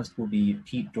last panelist will be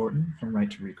Pete Dorton from Right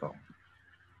to Recall.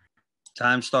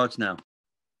 Time starts now.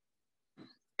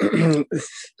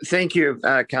 Thank you,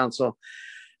 Council.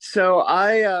 So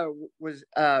I was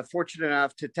fortunate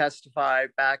enough to testify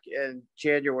back in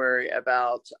January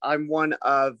about, I'm one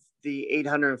of the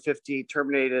 850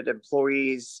 terminated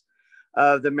employees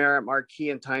of the Marriott Marquis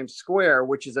in Times Square,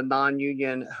 which is a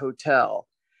non-union hotel.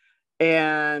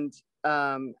 And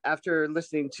after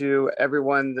listening to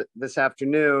everyone this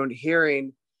afternoon,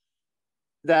 hearing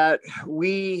that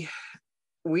we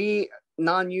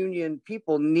non-union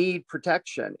people need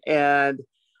protection. And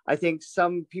I think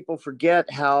some people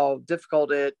forget how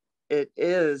difficult it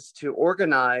is to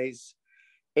organize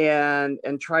and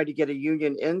try to get a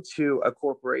union into a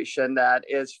corporation that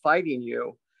is fighting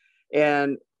you.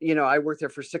 And, you know, I worked there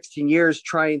for 16 years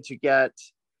trying to get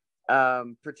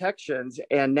protections.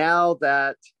 And now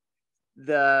that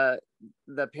the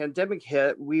pandemic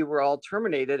hit, we were all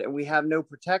terminated and we have no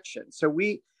protection. So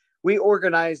we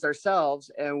organized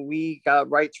ourselves and we got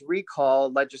right to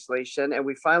recall legislation, and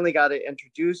we finally got it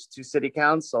introduced to City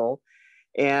Council.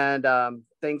 And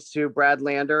thanks to Brad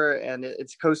Lander, and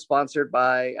it's co-sponsored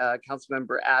by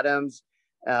Councilmember Adams,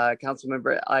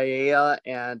 Councilmember Aiea,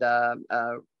 and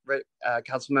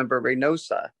Councilmember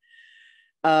Reynosa.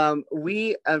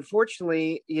 We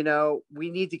unfortunately, you know, we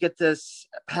need to get this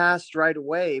passed right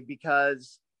away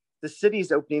because the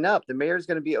city's opening up. The mayor's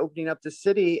going to be opening up the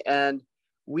city, and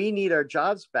we need our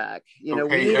jobs back. You know,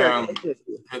 okay,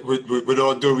 we need with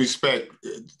all due respect,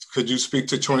 could you speak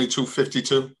to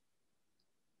 2252?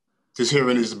 This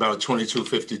hearing is about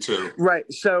 2252. Right.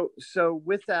 So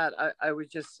with that, I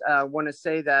would just want to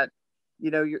say that,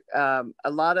 you know,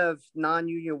 a lot of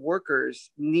non-union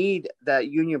workers need that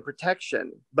union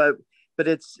protection, but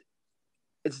it's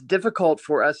difficult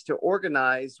for us to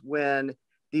organize when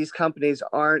these companies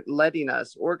aren't letting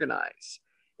us organize.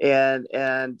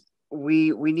 and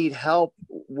we need help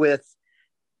with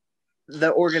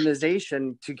the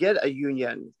organization to get a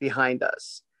union behind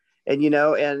us. And,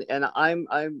 and I'm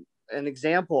an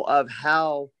example of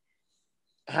how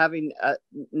having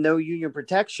no union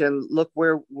protection, look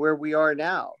where we are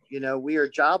now. We are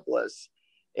jobless,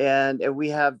 and we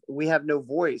have no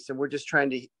voice, and we're just trying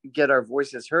to get our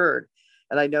voices heard.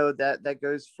 And I know that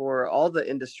goes for all the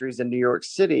industries in New York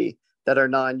City that are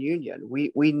non-union.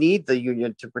 We need the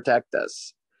union to protect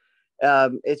us.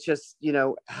 It's just,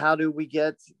 how do we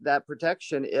get that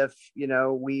protection if,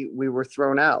 we were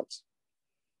thrown out?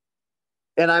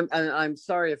 And I'm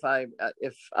sorry if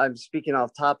I'm speaking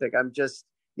off topic. I'm just,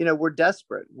 we're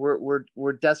desperate.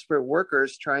 We're desperate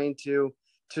workers trying to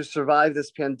survive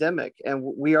this pandemic, and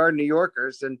we are New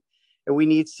Yorkers, and we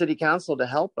need City Council to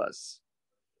help us.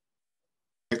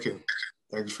 Thank you.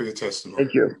 Thank you for your testimony.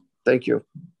 Thank you. Thank you.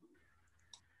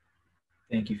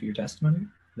 Thank you for your testimony.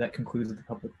 That concludes the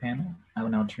public panel. I will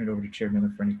now turn it over to Chair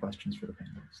Miller for any questions for the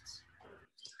panelists.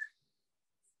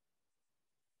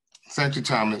 Thank you,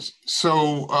 Thomas.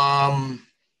 So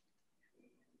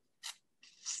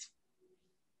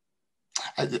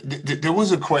there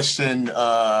was a question.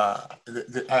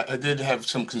 I did have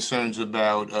some concerns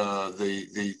about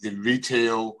the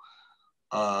retail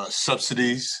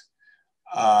subsidies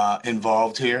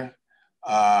involved here.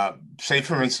 Say,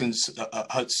 for instance,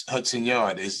 Hudson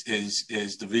Yard is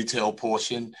the retail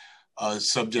portion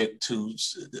subject to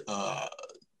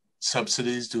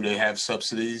subsidies? Do they have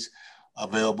subsidies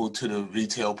available to the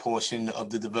retail portion of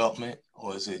the development,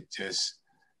 or is it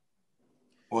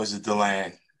the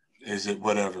land? Is it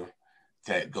whatever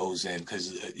that goes in?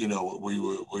 Because we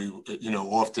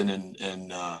often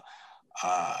in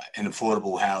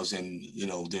affordable housing,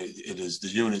 it is the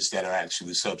units that are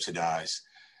actually subsidized,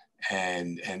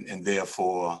 and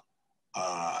therefore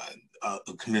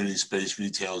a community space,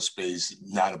 retail space,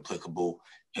 not applicable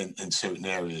in certain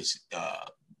areas.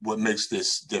 What makes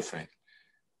this different?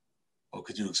 Or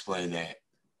could you explain that?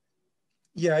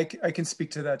 Yeah, I can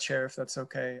speak to that, Chair, if that's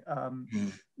okay.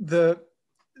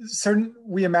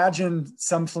 We imagine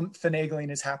some finagling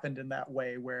has happened in that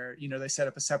way, where they set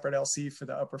up a separate LC for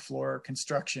the upper floor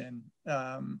construction,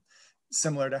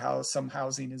 similar to how some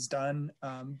housing is done,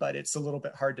 but it's a little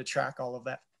bit hard to track all of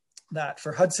that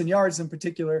for Hudson Yards in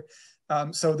particular.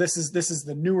 So this is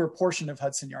the newer portion of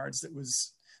Hudson Yards that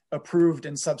was approved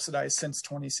and subsidized since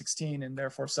 2016, and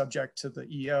therefore subject to the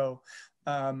EO.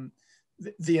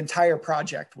 The entire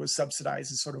project was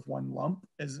subsidized as sort of one lump.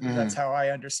 That's how I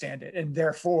understand it. And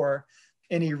therefore,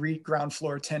 any ground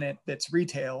floor tenant that's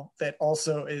retail that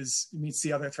also meets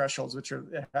the other thresholds, which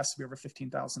it has to be over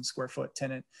 15,000 square foot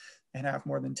tenant and have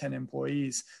more than 10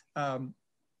 employees,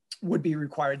 would be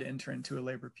required to enter into a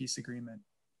labor peace agreement.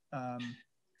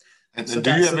 And so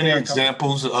do you have any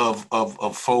examples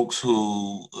of folks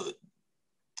who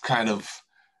kind of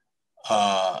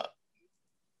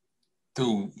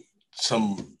through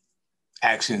some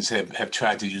actions have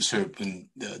tried to usurp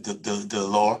the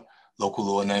law, local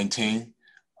law 19,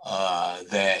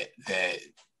 that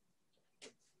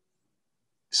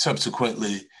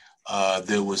subsequently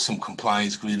there was some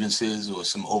compliance grievances or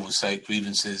some oversight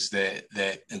grievances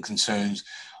that and concerns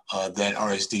that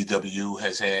RSDW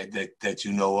has had that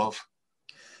you know of?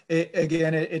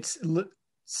 It's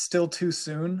still too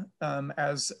soon.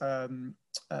 As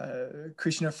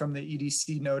Krishna from the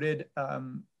EDC noted,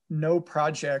 no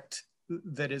project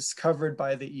that is covered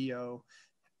by the EO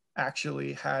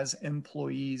actually has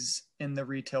employees in the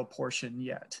retail portion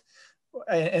yet.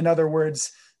 In other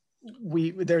words,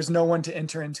 there's no one to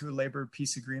enter into a labor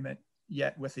peace agreement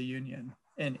yet with a union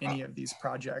in any of these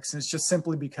projects. And it's just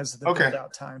simply because of the build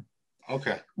out time.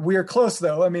 Okay. We are close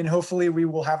though. I mean, hopefully we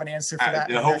will have an answer for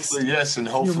that. Hopefully, yes. And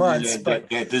hopefully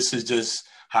that this is just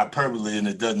hyperbole and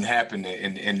it doesn't happen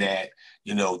and that,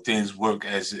 things work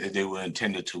as they were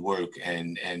intended to work.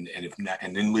 And if not,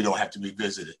 and then we don't have to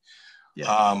revisit it.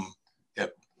 Yeah.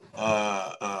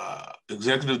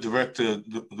 Executive Director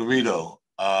Garrido,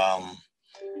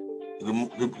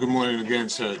 good morning again,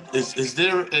 sir. Is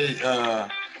there a,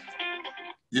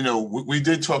 we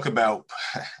did talk about,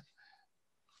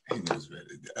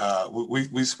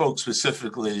 we spoke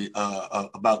specifically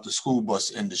about the school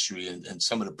bus industry and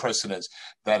some of the precedents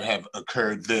that have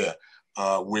occurred there,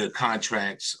 where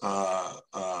contracts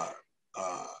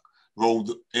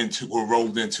rolled into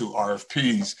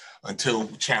RFPs until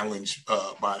challenged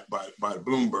by the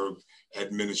Bloomberg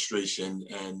administration,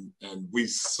 and we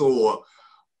saw,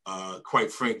 quite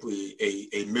frankly,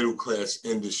 a middle class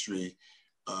industry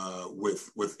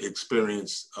with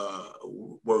experienced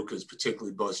workers,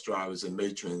 particularly bus drivers and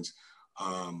matrons,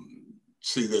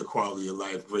 see their quality of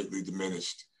life greatly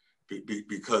diminished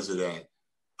because of that.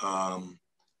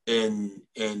 And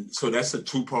so that's a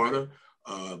two-parter.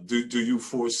 Do you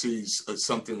foresee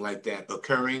something like that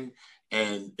occurring?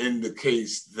 And in the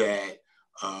case that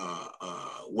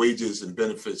wages and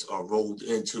benefits are rolled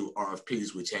into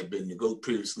RFPs, which had been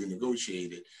previously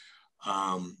negotiated,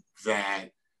 that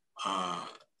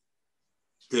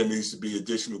there needs to be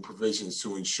additional provisions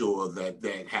to ensure that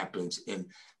that happens in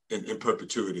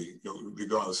perpetuity,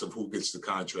 regardless of who gets the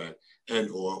contract and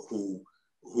or who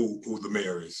the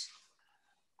mayor is.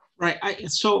 Right.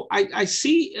 So I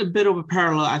see a bit of a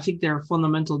parallel. I think there are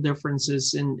fundamental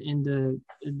differences in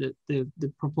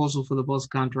the proposal for the bus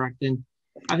contract, and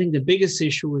I think the biggest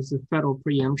issue is the federal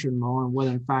preemption law and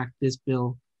whether in fact this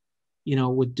bill,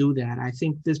 would do that. I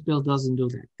think this bill doesn't do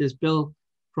that. This bill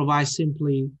provides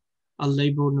simply a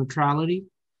labor neutrality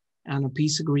and a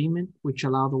peace agreement, which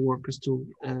allow the workers to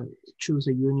choose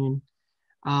a union.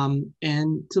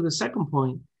 And to the second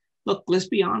point, look, let's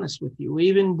be honest with you.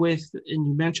 Even with, and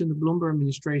you mentioned the Bloomberg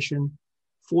administration,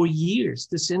 for years,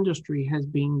 this industry has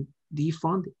been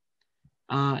defunded.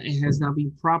 It has not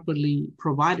been properly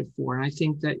provided for. And I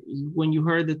think that when you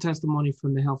heard the testimony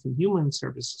from the Health and Human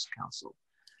Services Council,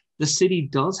 the city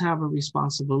does have a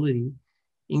responsibility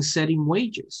in setting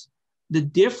wages. The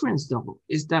difference, though,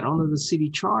 is that under the city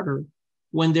charter,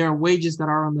 when there are wages that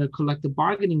are on the collective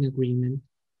bargaining agreement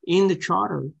in the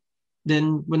charter,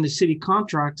 then when the city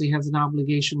contracts, it has an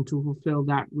obligation to fulfill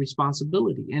that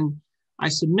responsibility. And I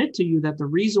submit to you that the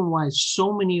reason why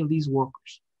so many of these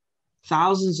workers,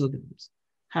 thousands of them,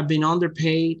 have been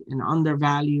underpaid and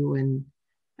undervalued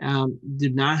and do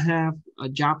not have a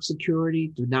job security,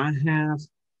 do not have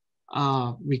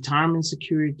retirement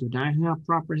security, do not have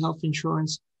proper health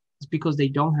insurance, is because they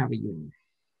don't have a union.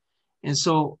 And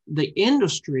so the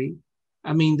industry,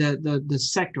 the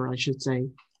sector, I should say,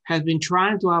 has been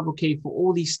trying to advocate for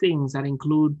all these things that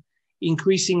include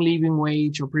increasing living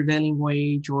wage or prevailing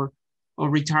wage or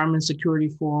retirement security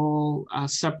for all,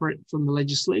 separate from the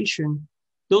legislation.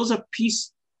 Those are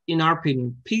in our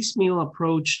opinion, piecemeal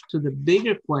approach to the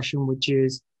bigger question, which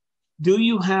is, do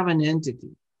you have an entity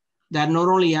that not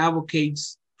only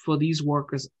advocates for these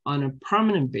workers on a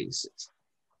permanent basis,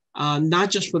 not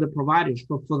just for the providers,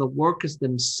 but for the workers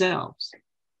themselves,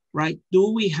 right? Do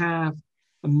we have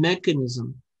a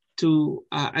mechanism to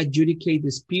adjudicate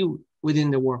dispute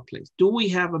within the workplace? Do we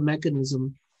have a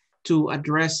mechanism to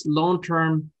address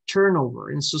long-term turnover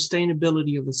and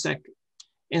sustainability of the sector?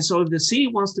 And so if the city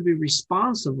wants to be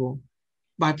responsible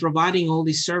by providing all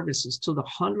these services to the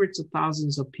hundreds of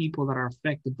thousands of people that are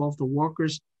affected, both the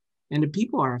workers and the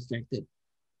people are affected,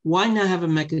 why not have a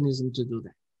mechanism to do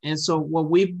that? And so what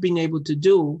we've been able to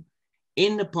do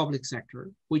in the public sector,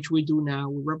 which we do now,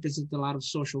 we represent a lot of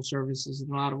social services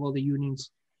and a lot of other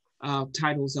unions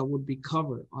titles that would be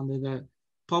covered under the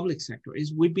public sector,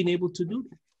 is we've been able to do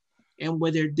that. And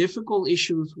where there are difficult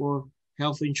issues for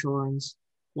health insurance,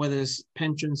 whether it's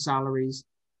pension salaries,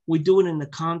 we do it in the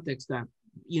context that,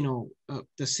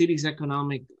 the city's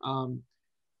economic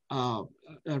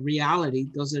reality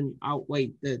doesn't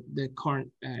outweigh the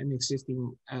current and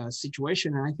existing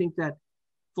situation. And I think that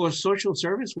for social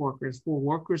service workers, for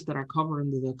workers that are covered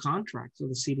under the contracts of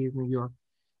the city of New York,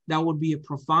 that would be a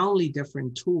profoundly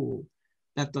different tool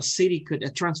that the city could, a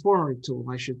transformative tool,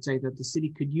 I should say, that the city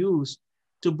could use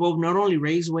to both not only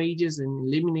raise wages and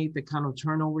eliminate the kind of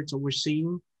turnover that we're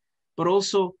seeing, but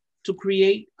also to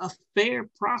create a fair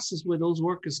process where those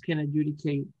workers can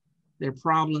adjudicate their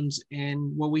problems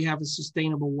and where we have a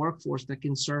sustainable workforce that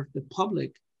can serve the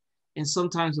public and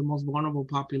sometimes the most vulnerable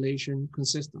population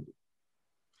consistently.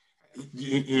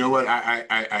 You know what,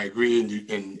 I agree,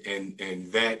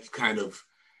 and that kind of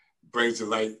brings to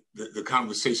light the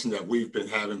conversation that we've been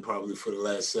having probably for the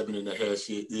last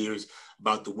 7.5 years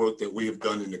about the work that we have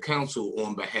done in the council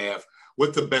on behalf,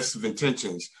 with the best of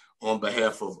intentions, on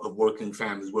behalf of working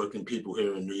families, working people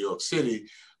here in New York City.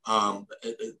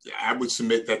 I would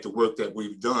submit that the work that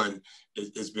we've done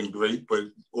has been great, but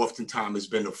oftentimes it's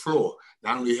been a flaw.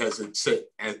 Not only has it set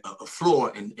a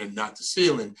floor and not the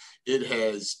ceiling, it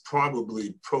has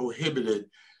probably prohibited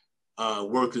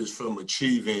workers from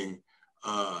achieving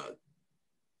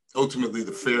ultimately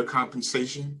the fair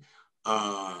compensation,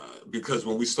 because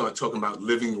when we start talking about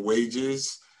living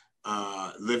wages,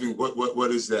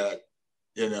 what is that?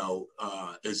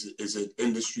 Is it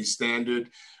industry standard?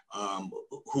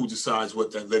 Who decides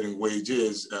what that living wage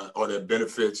is? Are there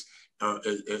benefits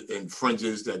and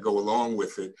fringes that go along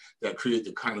with it that create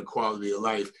the kind of quality of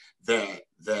life that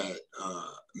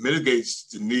mitigates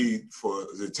the need for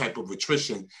the type of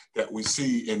attrition that we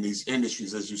see in these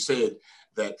industries? As you said,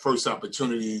 that first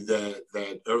opportunity,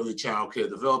 that early child care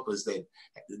developers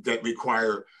that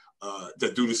require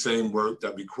that do the same work,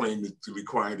 that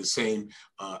require the same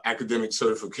academic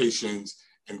certifications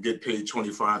and get paid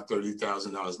 $25,000,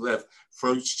 $30,000 left,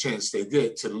 first chance they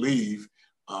get to leave,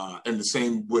 and the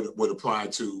same would apply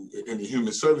to in the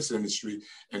human service industry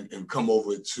and come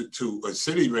over to a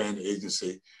city-ran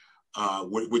agency,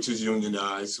 which is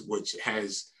unionized, which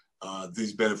has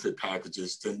these benefit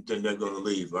packages, then they're going to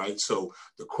leave, right? So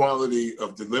the quality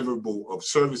of deliverable of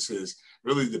services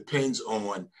really depends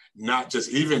on not just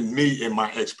even me and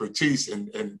my expertise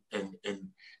and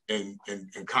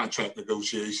contract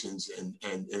negotiations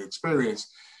and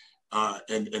experience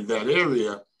in that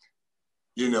area.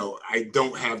 You know, I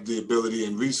don't have the ability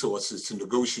and resources to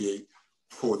negotiate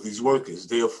for these workers.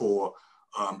 Therefore,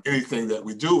 anything that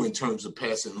we do in terms of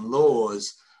passing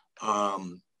laws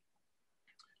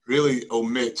really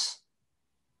omits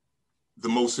the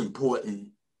most important,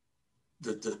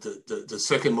 the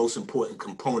second most important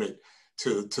component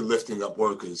to lifting up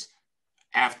workers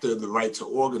after the right to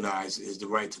organize is the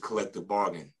right to collective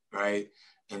bargain, right?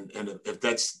 And if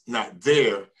that's not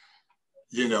there,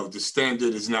 you know, the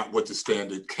standard is not what the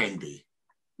standard can be.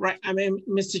 Right. I mean,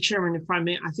 Mr. Chairman, if I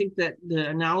may, I think that the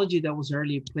analogy that was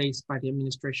earlier placed by the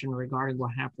administration regarding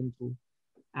what happened to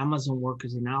Amazon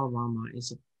workers in Alabama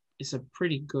is a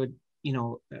pretty good, you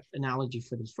know, analogy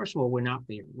for this. First of all, we're not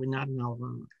there. We're not in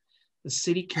Alabama. The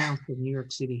City Council of New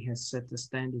York City has set the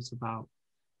standards about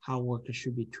how workers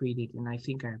should be treated, and I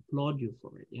think I applaud you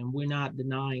for it. And we're not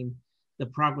denying the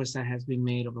progress that has been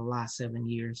made over the last 7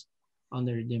 years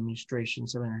under the administration,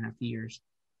 7.5 years,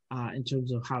 in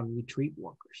terms of how we treat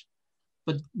workers.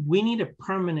 But we need a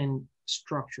permanent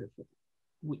structure for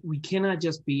it. We cannot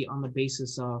just be on the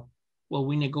basis of, well,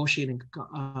 we negotiate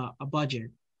a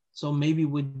budget, so maybe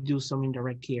we do some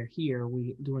indirect care here,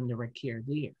 we do indirect care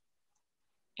there.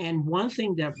 And one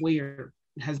thing that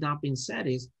has not been said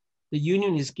is the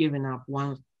union is giving up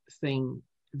one thing,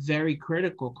 very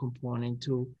critical component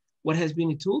to what has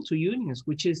been a tool to unions,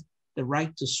 which is the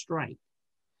right to strike.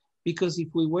 Because if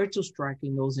we were to strike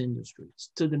in those industries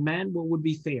to demand what would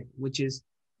be fair, which is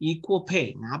equal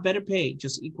pay, not better pay,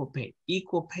 just equal pay,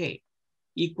 equal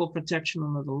protection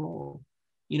under the law,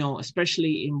 you know,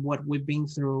 especially in what we've been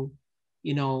through,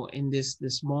 you know, in this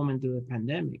moment of the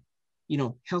pandemic, you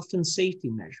know, health and safety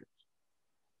measures.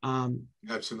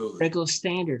 Absolutely. Regular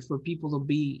standards for people to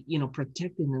be, you know,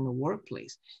 protected in the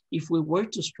workplace. If we were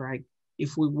to strike,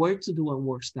 if we were to do a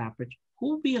work stoppage,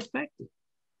 who would be affected,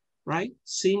 right?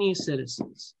 Senior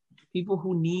citizens, people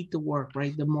who need to work,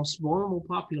 right? The most vulnerable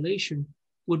population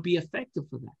would be affected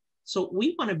for that. So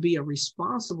we want to be a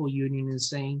responsible union in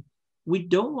saying, we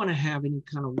don't want to have any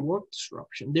kind of work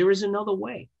disruption. There is another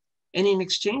way. And in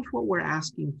exchange, what we're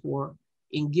asking for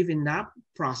in giving that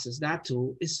process, that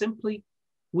tool, is simply,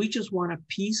 we just want a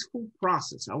peaceful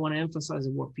process. I want to emphasize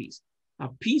the word peace. A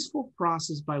peaceful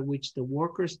process by which the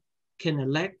workers can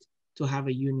elect to have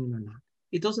a union or not.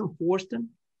 It doesn't force them.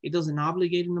 It doesn't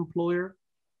obligate an employer.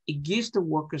 It gives the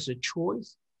workers a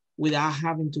choice without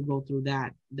having to go through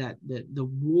the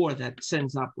war that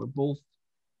sends up where both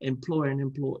employer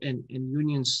and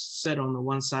unions sit on the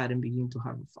one side and begin to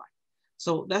have a fight.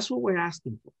 So that's what we're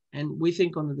asking for. And we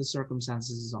think under the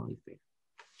circumstances is only fair.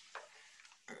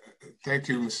 Thank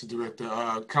you, Mr. Director.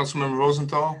 Councilmember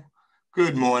Rosenthal,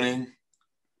 good morning.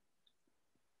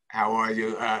 How are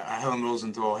you? Helen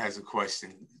Rosenthal has a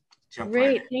question.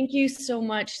 Great, thank you so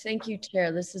much. Thank you,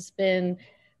 Chair. This has been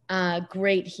a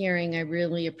great hearing. I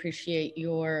really appreciate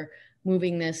your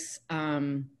moving this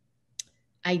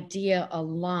idea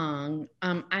along.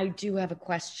 I do have a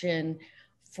question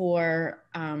for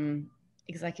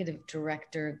Executive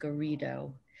Director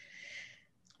Garrido.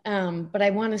 But I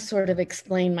want to sort of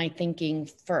explain my thinking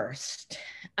first.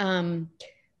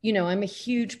 You know, I'm a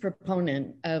huge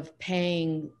proponent of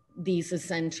paying these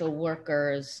essential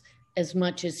workers as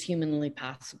much as humanly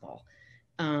possible.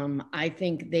 I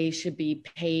think they should be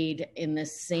paid in the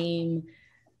same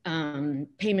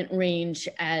payment range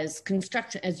as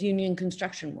union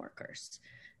construction workers.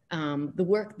 The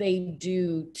work they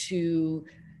do to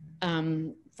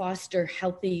foster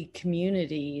healthy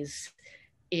communities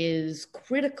is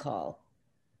critical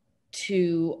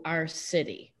to our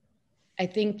city. I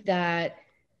think that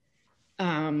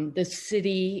the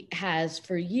city has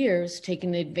for years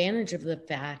taken advantage of the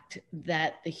fact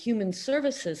that the human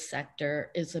services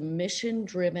sector is a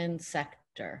mission-driven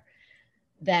sector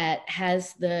that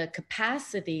has the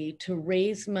capacity to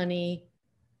raise money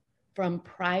from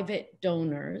private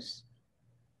donors.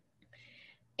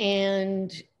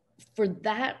 And for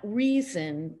that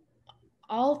reason,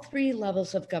 all three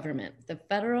levels of government, the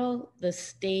federal, the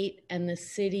state, and the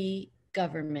city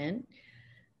government,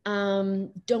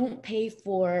 don't pay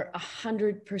for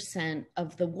 100%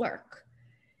 of the work.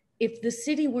 If the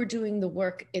city were doing the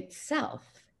work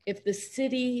itself, if the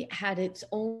city had its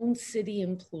own city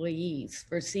employees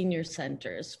for senior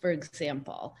centers, for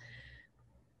example,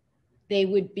 they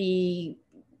would be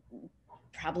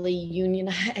probably union,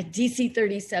 DC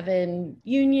 37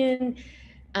 union,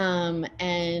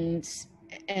 and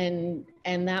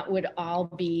that would all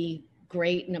be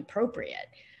great and appropriate,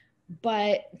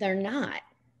 but they're not.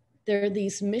 They're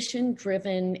these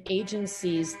mission-driven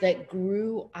agencies that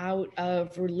grew out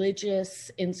of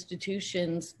religious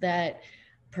institutions that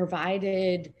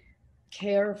provided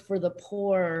care for the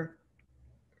poor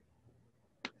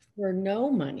for no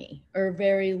money or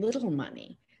very little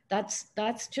money. That's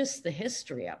just the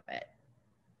history of it.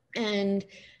 And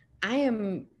I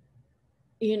am,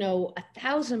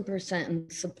 1,000% in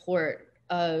support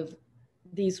of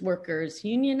these workers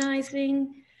unionizing.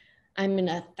 I'm in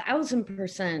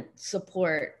 1,000%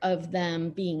 support of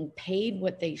them being paid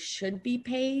what they should be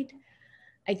paid.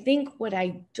 I think what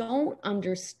I don't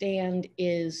understand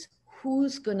is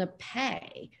who's going to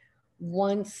pay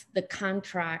once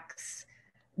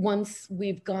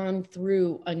we've gone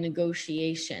through a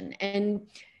negotiation. And,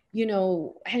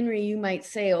 Henry, you might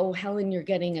say, oh, Helen, you're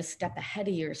getting a step ahead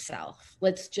of yourself.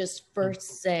 Let's just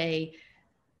first say,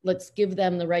 let's give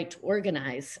them the right to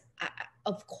organize.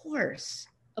 Of course.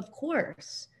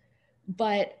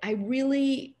 But I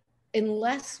really,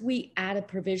 unless we add a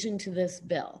provision to this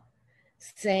bill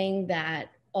saying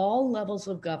that all levels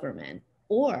of government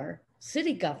or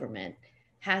city government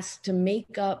has to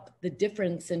make up the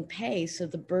difference in pay so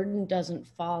the burden doesn't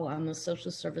fall on the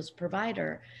social service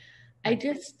provider, I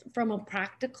just, from a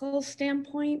practical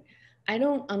standpoint, I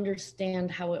don't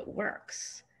understand how it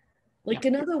works. Like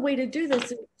another way to do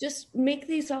this is just make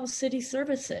these all city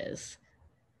services.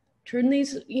 Turn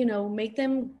these, make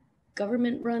them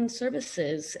government run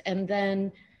services, and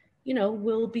then,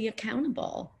 we'll be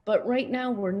accountable. But right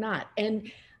now we're not.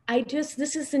 And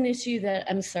this is an issue that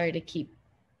I'm sorry to keep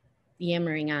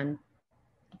yammering on,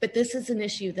 but this is an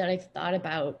issue that I've thought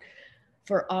about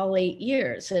for all 8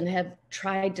 years and have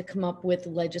tried to come up with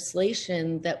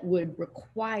legislation that would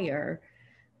require,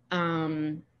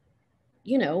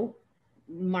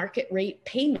 market rate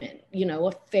payment,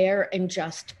 a fair and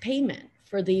just payment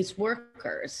for these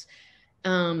workers.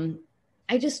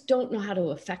 I just don't know how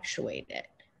to effectuate it.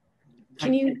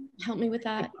 Can you help me with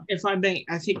that? If I may,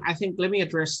 I think let me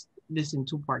address this in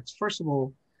two parts. First of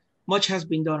all, much has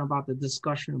been done about the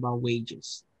discussion about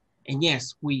wages. And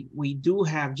yes, we do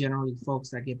have generally folks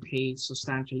that get paid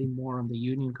substantially more on the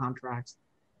union contracts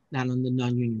than on the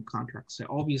non-union contracts. So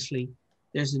obviously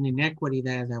there's an inequity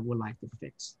there that we'd like to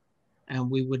fix. And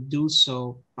we would do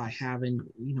so by having,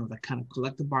 the kind of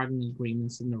collective bargaining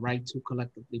agreements and the right to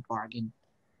collectively bargain.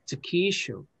 It's a key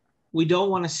issue. We don't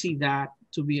want to see that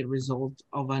to be a result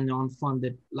of a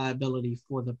non-funded liability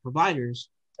for the providers.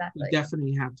 Exactly. We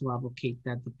definitely have to advocate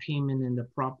that the payment and the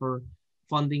proper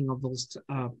funding of those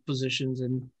positions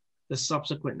and the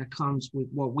subsequent that comes with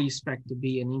what we expect to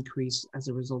be an increase as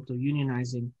a result of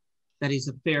unionizing, that is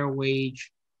a fair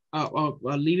wage, a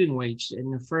living wage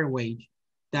and a fair wage,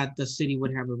 that the city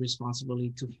would have a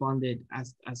responsibility to fund it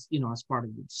as part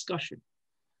of the discussion.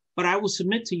 But I will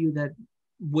submit to you that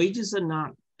wages are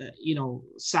not,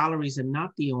 salaries are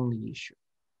not the only issue.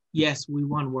 Yes, we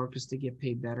want workers to get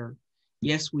paid better.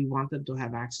 Yes, we want them to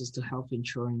have access to health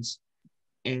insurance.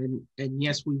 And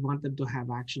yes, we want them to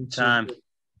have action to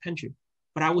pension.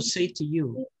 But I would say to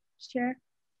you, sure.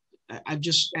 I'm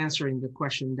just answering the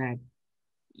question that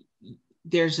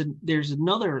there's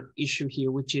another issue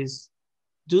here, which is,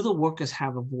 do the workers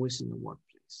have a voice in the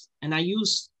workplace? And I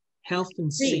use health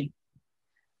and safety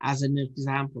as an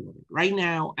example of it. Right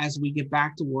now, as we get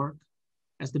back to work,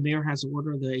 as the mayor has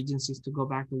ordered the agencies to go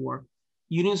back to work,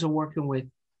 unions are working with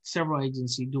several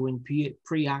agencies doing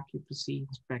pre-occupancy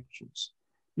inspections,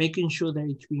 making sure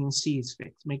that HVAC is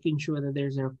fixed, making sure that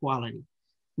there's air quality,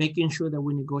 making sure that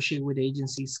we negotiate with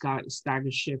agencies,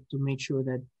 stagger shift to make sure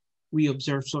that we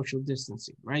observe social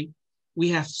distancing, right? We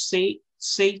have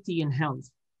safety and health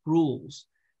rules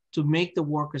to make the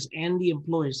workers and the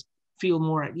employers feel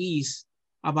more at ease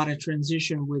about a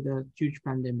transition with a huge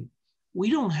pandemic. We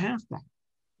don't have that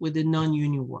with the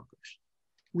non-union workers.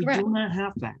 We do not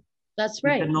have that. That's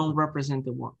right. The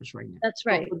non-represented workers right now. That's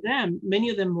right. So for them, many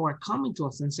of them are coming to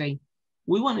us and saying,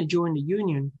 we want to join the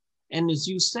union. And as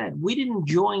you said, we didn't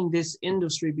join this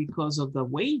industry because of the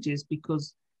wages,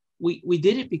 because we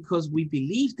did it because we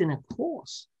believed in a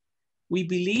cause. We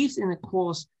believed in a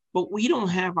cause, but we don't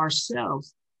have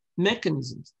ourselves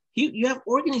mechanisms. You have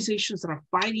organizations that are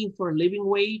fighting for a living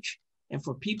wage and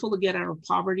for people to get out of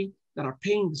poverty, that are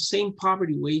paying the same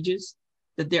poverty wages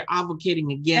that they're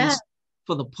advocating against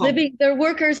for the public. Their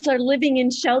workers are living in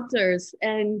shelters,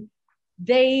 and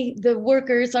the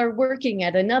workers are working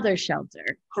at another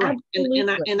shelter. Correct.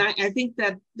 And I think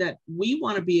that we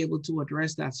want to be able to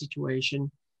address that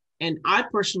situation. And I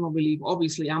personally believe,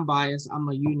 obviously I'm biased, I'm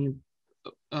a union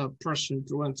person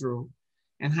through and through,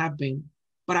 and have been.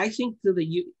 But I think that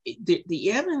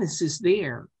the evidence is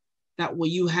there that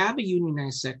when you have a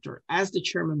unionized sector, as the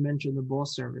chairman mentioned, the both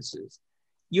services,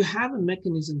 you have a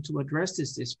mechanism to address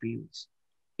these disputes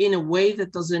in a way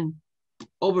that doesn't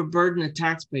overburden the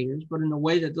taxpayers, but in a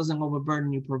way that doesn't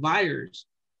overburden your providers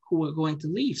who are going to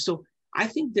leave. So I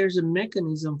think there's a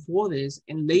mechanism for this,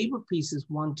 and labor pieces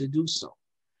want to do so.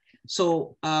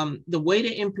 So the way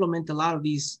to implement a lot of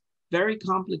these very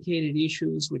complicated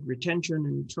issues with retention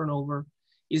and turnover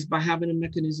is by having a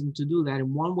mechanism to do that.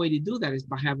 And one way to do that is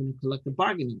by having a collective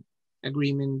bargaining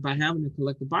agreement. By having a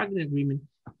collective bargaining agreement,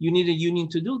 you need a union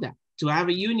to do that. To have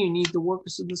a union, you need the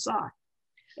workers to decide.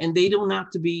 And they don't have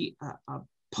to be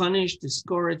punished,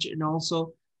 discouraged, and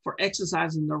also for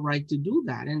exercising the right to do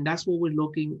that. And that's what we're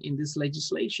looking in this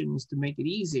legislation, is to make it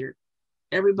easier.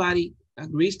 Everybody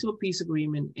agrees to a peace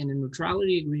agreement and a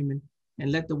neutrality agreement,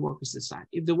 and let the workers decide.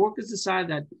 If the workers decide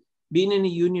that being in a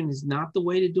union is not the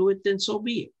way to do it, then so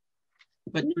be it.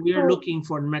 But we are looking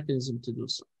for a mechanism to do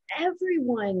so.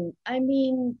 Everyone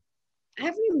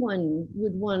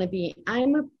would want to be.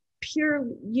 I'm a pure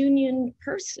union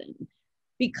person,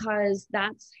 because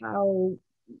that's how,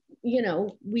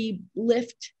 we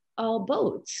lift all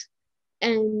boats.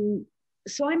 And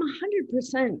so I'm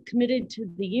 100% committed to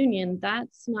the union.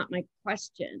 That's not my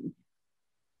question.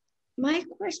 My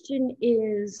question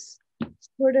is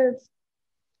sort of,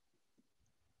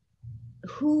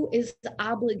 who is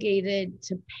obligated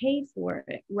to pay for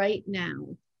it right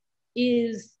now?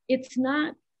 It's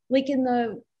not like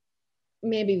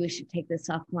maybe we should take this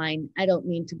offline. I don't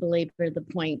mean to belabor the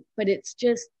point, but it's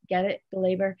just,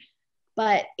 belabor.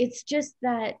 But it's just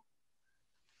that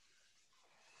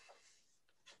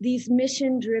these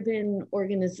mission-driven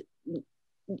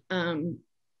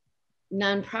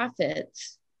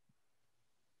nonprofits,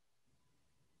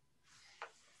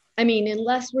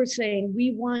 unless we're saying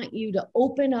we want you to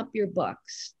open up your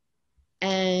books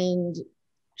and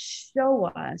show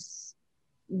us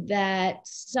that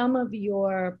some of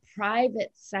your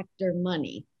private sector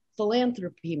money, some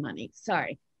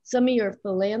of your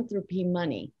philanthropy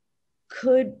money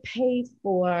could pay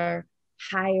for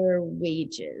higher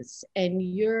wages, and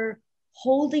you're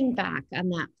holding back on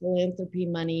that philanthropy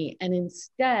money and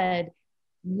instead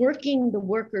working the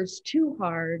workers too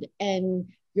hard, and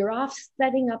you're off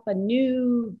setting up a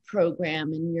new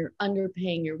program and you're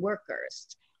underpaying your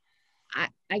workers. I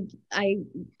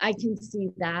can see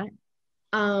that.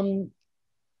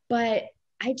 But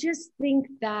I just think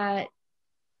that,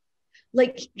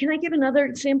 can I give another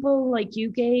example like you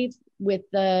gave with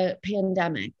the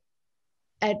pandemic?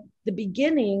 At the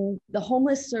beginning, the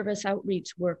homeless service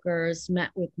outreach workers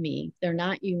met with me. They're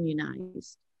not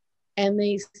unionized. And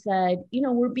they said,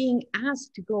 we're being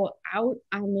asked to go out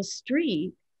on the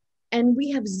street and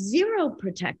we have zero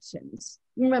protections.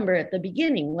 Remember at the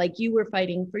beginning, like you were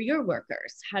fighting for your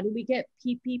workers. How do we get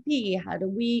PPP?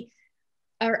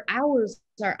 Our hours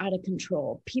are out of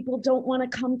control. People don't want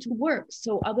to come to work,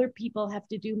 so other people have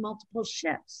to do multiple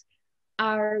shifts.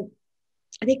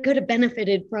 They could have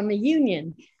benefited from a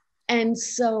union. And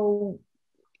so,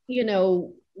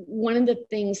 one of the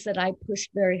things that I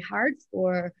pushed very hard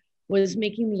for was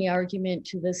making the argument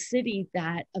to the city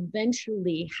that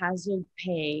eventually hazard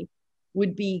pay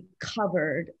would be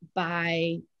covered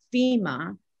by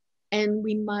FEMA, and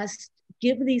we must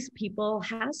give these people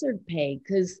hazard pay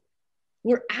because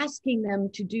we're asking them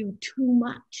to do too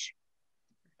much.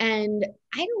 And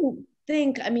I don't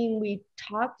think, we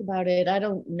talked about it. I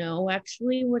don't know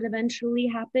actually what eventually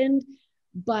happened,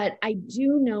 but I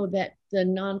do know that the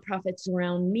nonprofits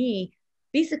around me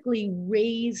basically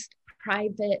raised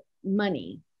private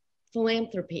money,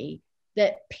 philanthropy,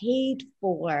 that paid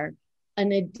for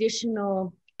an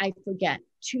additional, I forget,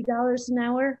 $2 an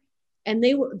hour. And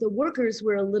the workers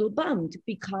were a little bummed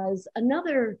because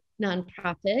another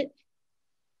nonprofit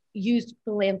used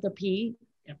philanthropy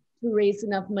to raise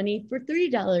enough money for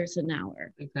 $3 an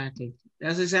hour. Exactly.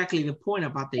 That's exactly the point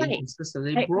about the union system.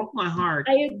 They broke my heart.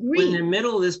 I agree. In the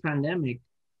middle of this pandemic,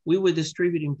 we were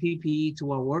distributing PPE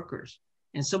to our workers.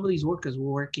 And some of these workers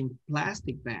were working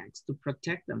plastic bags to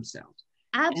protect themselves.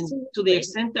 Absolutely. And to the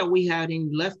extent that we had any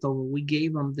leftover,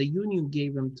 the union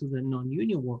gave them to the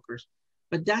non-union workers.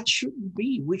 But that shouldn't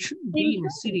be. We shouldn't be in a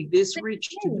city this rich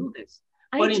to do this.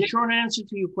 But in short answer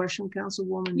to your question,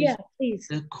 Councilwoman, yeah, please.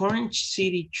 The current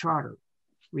city charter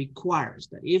requires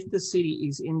that if the city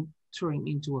is entering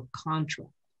into a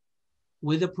contract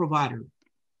with a provider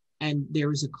and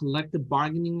there is a collective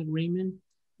bargaining agreement,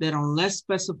 that unless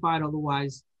specified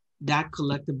otherwise, that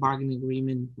collective bargaining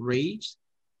agreement rate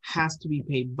has to be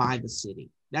paid by the city.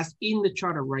 That's in the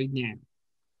charter right now.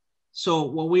 So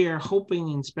what we are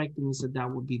hoping and expecting is that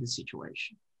that would be the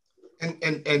situation. And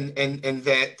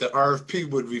that the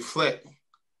RFP would reflect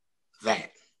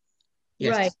that.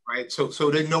 Yes. Right.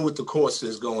 So they know what the cost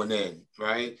is going in,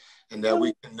 right? And that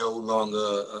we can no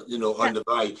longer,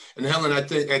 undervalue. And Helen, I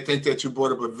think that you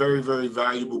brought up a very, very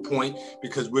valuable point,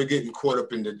 because we're getting caught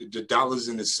up in the dollars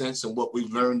and the cents, and what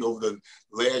we've learned over the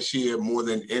last year more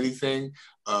than anything.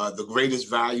 The greatest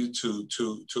value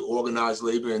to organized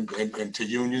labor and to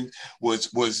unions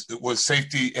was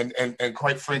safety and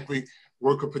quite frankly,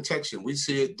 worker protection. We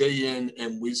see it day in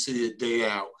and we see it day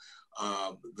out.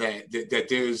 That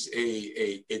there's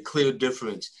a clear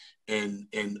difference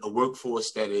in a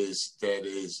workforce that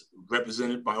is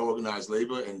represented by organized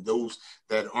labor and those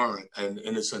that aren't, and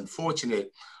it's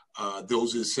unfortunate.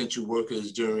 Those essential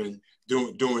workers doing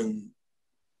the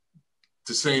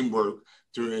same work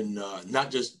during not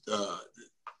just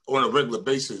on a regular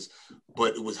basis,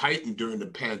 but it was heightened during the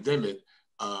pandemic.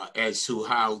 As to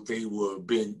how the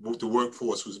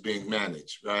workforce was being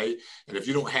managed, right? And if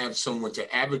you don't have someone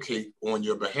to advocate on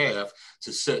your behalf,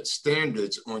 to set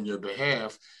standards on your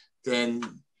behalf, then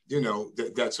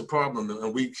that's a problem.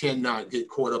 And we cannot get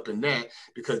caught up in that,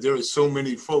 because there are so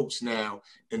many folks now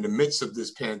in the midst of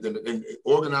this pandemic, and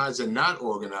organized and not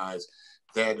organized,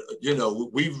 that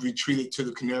we've retreated to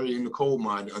the canary in the coal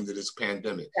mine under this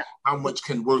pandemic. Yeah. How much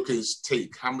can workers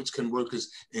take? How much can workers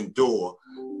endure?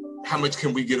 How much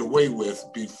can we get away with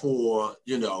before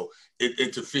it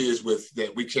interferes with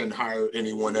that we can't hire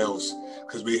anyone else,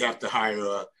 because we have to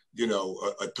hire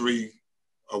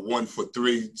a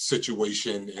 1-for-3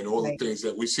 situation, and all the things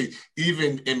that we see,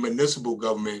 even in municipal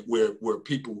government where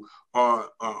people are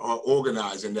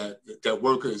organized, and that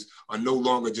workers are no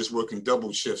longer just working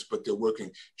double shifts, but they're working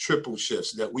triple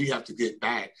shifts, that we have to get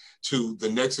back to the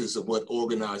nexus of what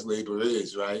organized labor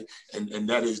is, right? And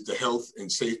that is the health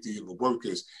and safety of the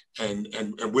workers. And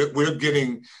we're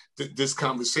getting, this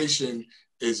conversation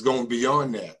is going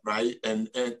beyond that, right? And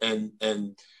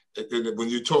when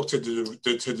you talk to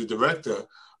the director,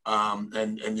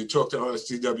 and you talk to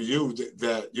RSTW,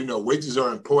 that wages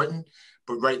are important,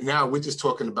 but right now we're just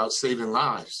talking about saving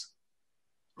lives,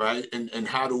 right? And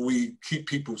how do we keep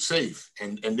people safe?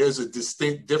 And there's a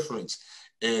distinct difference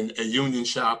in a union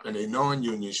shop and a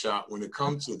non-union shop when it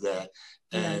comes to that.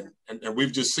 And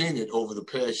we've just seen it over the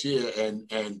past year,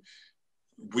 and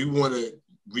we want to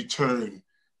return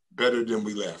better than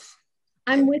we left.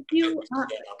 I'm with you. That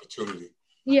opportunity.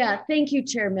 Yeah, thank you,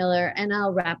 Chair Miller, and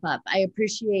I'll wrap up. I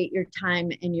appreciate your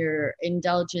time and your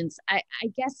indulgence. I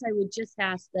guess I would just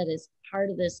ask that as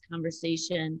part of this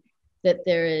conversation, that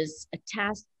there is a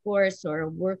task force or a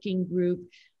working group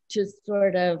to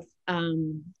sort of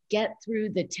get through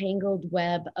the tangled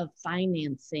web of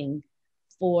financing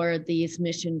for these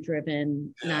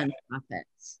mission-driven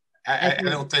nonprofits. I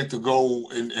don't think the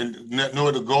goal, and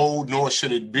nor the goal, nor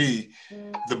should it be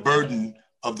the burden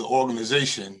of the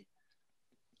organization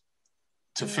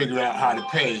to figure out how to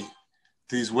pay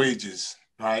these wages,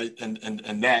 right? And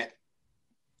that,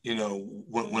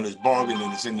 when it's bargained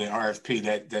and it's in the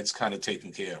RFP, that's kind of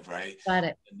taken care of, right? Got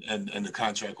it. And the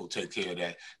contract will take care of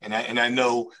that. And I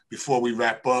know before we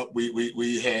wrap up,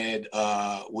 we had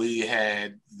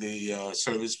the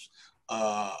service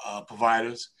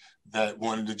providers that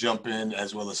wanted to jump in,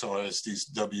 as well as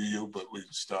RSTW, but we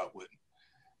start with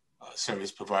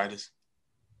service providers.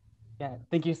 Yeah,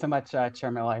 thank you so much, Chair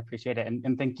Miller. I appreciate it.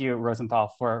 And thank you,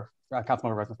 Rosenthal,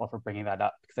 Councilmember Rosenthal, for bringing that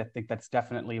up, because I think that's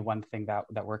definitely one thing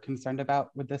that we're concerned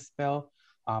about with this bill.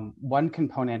 One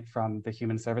component from the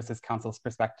Human Services Council's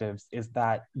perspectives is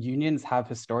that unions have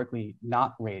historically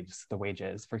not raised the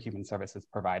wages for human services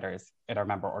providers in our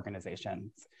member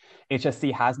organizations.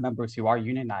 HSC has members who are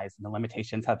unionized, and the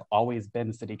limitations have always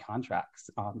been city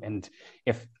contracts. And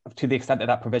if, to the extent that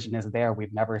that provision is there,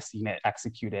 we've never seen it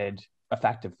executed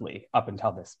effectively up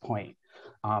until this point.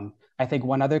 I think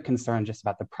one other concern just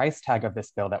about the price tag of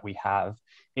this bill that we have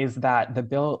is that the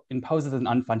bill imposes an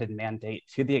unfunded mandate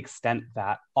to the extent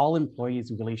that all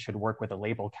employees really should work with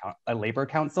a labor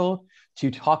council to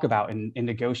talk about and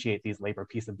negotiate these labor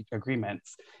peace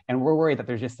agreements. And we're worried that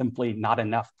there's just simply not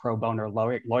enough pro bono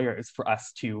lawyers for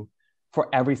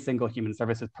every single human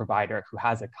services provider who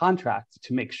has a contract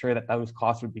to make sure that those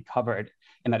costs would be covered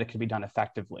and that it can be done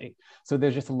effectively. So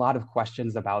there's just a lot of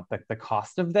questions about the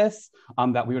cost of this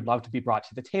that we would love to be brought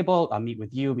to the table, meet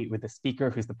with you, meet with the speaker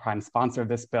who's the prime sponsor of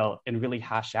this bill, and really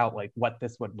hash out like what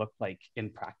this would look like in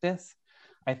practice.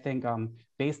 I think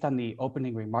based on the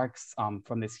opening remarks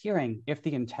from this hearing, if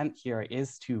the intent here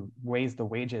is to raise the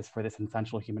wages for this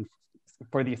essential human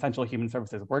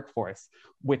services workforce,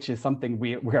 which is something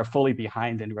we are fully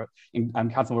behind, and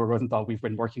Councilmember Rosenthal, we've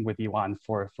been working with you on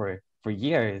for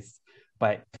years.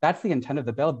 But if that's the intent of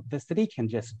the bill, the city can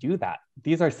just do that.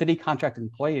 These are city contract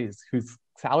employees whose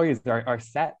salaries are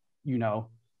set,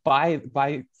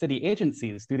 by city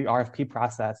agencies through the RFP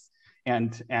process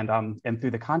and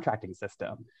through the contracting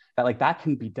system. That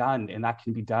can be done, and that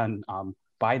can be done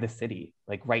by the city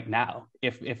right now,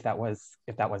 if that was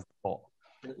the goal.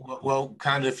 Well,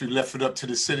 kind of if you left it up to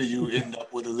the city, you end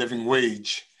up with a living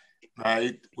wage,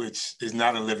 right? Which is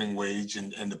not a living wage,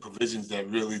 and the provisions that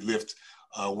really lift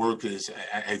workers.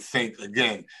 I think,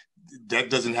 again, that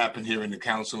doesn't happen here in the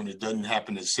council, and it doesn't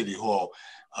happen at City Hall.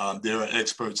 There are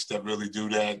experts that really do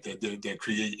that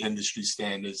create industry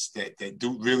standards, that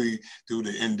do really do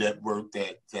the in-depth work,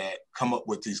 that come up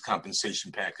with these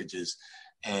compensation packages,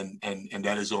 and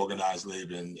that is organized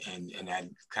labor, and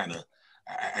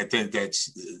I think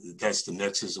that's the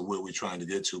nexus of where we're trying to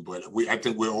get to. But I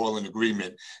think we're all in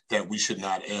agreement that we should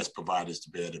not ask providers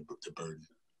to bear the burden.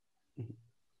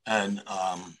 And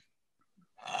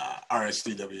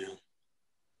RSDW.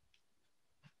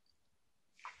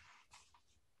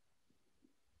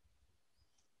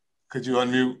 Could you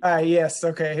unmute? Yes,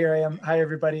 okay, here I am. Hi,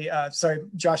 everybody. Sorry,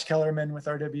 Josh Kellerman with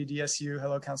RWDSU.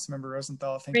 Hello, Councilmember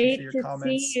Rosenthal. Thank you for your comments.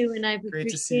 Great to see you, and I've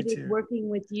appreciated working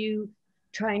with you,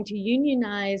 trying to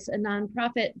unionize a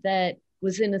nonprofit that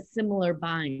was in a similar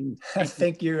bind.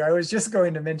 Thank you. I was just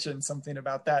going to mention something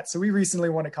about that. So we recently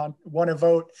won a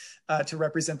vote to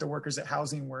represent the workers at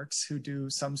Housing Works, who do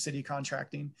some city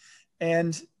contracting.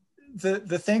 And the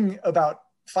thing about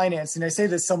finance, and I say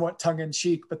this somewhat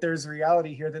tongue-in-cheek, but there's a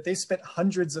reality here that they spent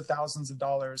hundreds of thousands of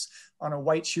dollars on a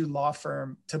white shoe law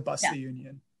firm to bust the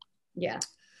union. Yeah.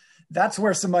 That's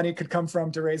where some money could come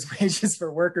from to raise wages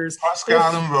for workers.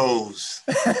 Pascal and Rose.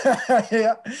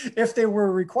 Yeah, if they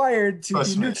were required to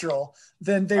be neutral,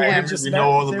 then they would have just know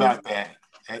all about that.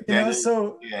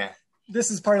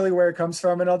 This is partly where it comes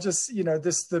from. And I'll just,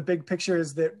 the big picture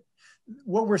is that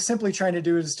what we're simply trying to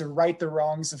do is to right the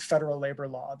wrongs of federal labor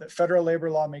law. That federal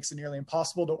labor law makes it nearly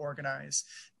impossible to organize.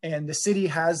 And the city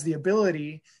has the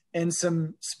ability in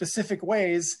some specific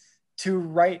ways to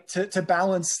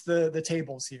balance the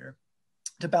tables here,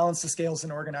 to balance the scales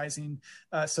in organizing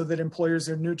so that employers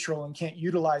are neutral and can't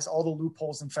utilize all the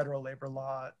loopholes in federal labor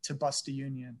law to bust a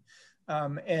union.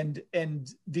 And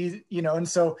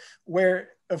so where,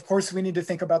 of course, we need to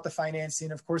think about the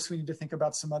financing. Of course, we need to think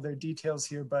about some other details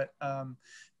here, but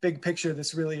big picture,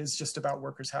 this really is just about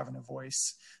workers having a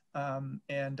voice.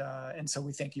 And so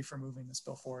we thank you for moving this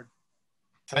bill forward.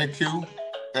 Thank you.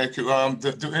 Thank you.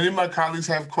 Do any of my colleagues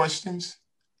have questions?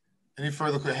 Any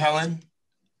further questions? Helen?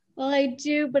 Well, I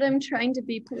do, but I'm trying to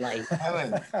be polite.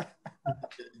 Helen,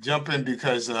 jump in,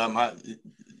 because we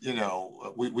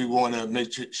want to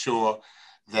make sure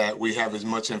that we have as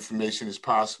much information as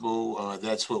possible.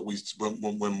 That's what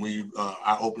when we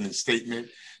our opening statement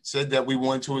said, that we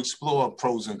want to explore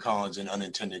pros and cons and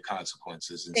unintended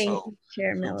consequences. And Thank you,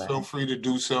 Chair Miller. Feel free to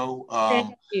do so.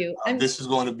 Thank you. This is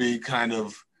going to be kind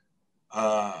of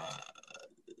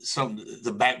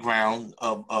the background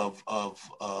of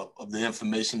the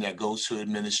information that goes to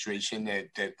administration,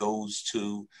 that goes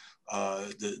to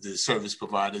the service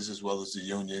providers as well as the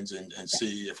unions, and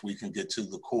see if we can get to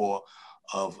the core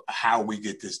of how we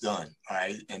get this done,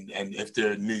 right? And if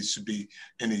there needs to be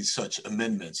any such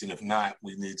amendments, and if not,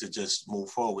 we need to just move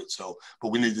forward. But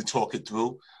we need to talk it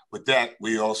through. With that,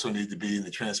 we also need to be in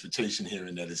the transportation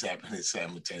hearing that is happening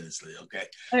simultaneously, okay?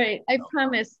 All right, I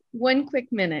promise, one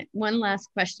quick minute, one last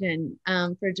question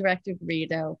for Director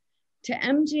Garrido. To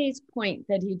MJ's point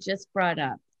that he just brought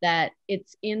up, that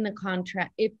it's in the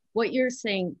contract, if what you're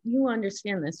saying, you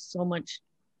understand this so much,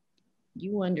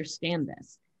 you understand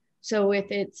this. So if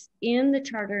it's in the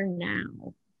charter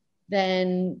now,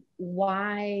 then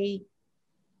why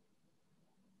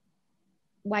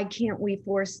can't we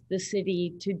force the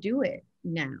city to do it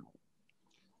now?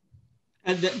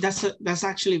 That's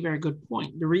actually a very good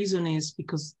point. The reason is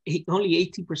because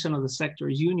only 80% of the sector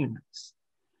is unionized.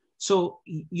 So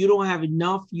you don't have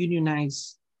enough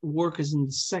unionized workers in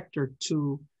the sector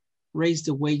to raise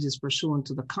the wages pursuant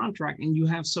to the contract. And you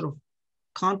have sort of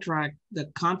the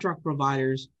contract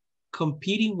providers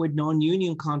competing with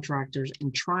non-union contractors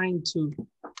and trying to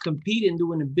compete and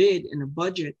doing a bid and a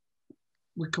budget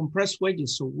compress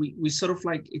wages. So we sort of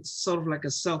like, it's sort of like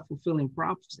a self-fulfilling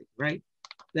prophecy, right?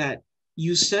 That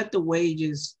you set the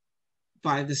wages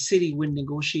by the city with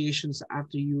negotiations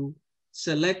after you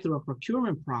select through a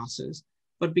procurement process,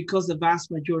 but because the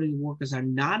vast majority of workers are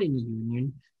not in the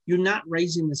union, you're not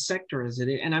raising the sector as it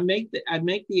is. And I make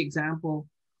the example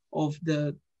of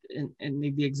the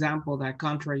example that,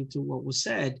 contrary to what was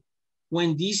said,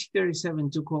 when DC 37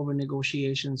 took over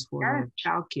negotiations for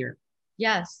childcare,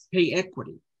 pay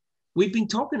equity. We've been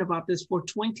talking about this for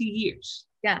 20 years.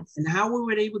 Yes. And how we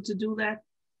were able to do that?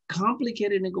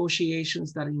 Complicated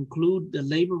negotiations that include the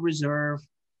labor reserve.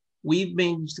 We've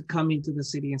managed to come into the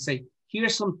city and say,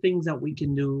 here's some things that we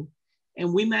can do.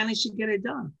 And we managed to get it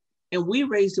done. And we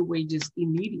raised the wages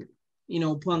immediately,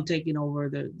 upon taking over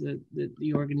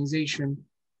the organization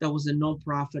that was a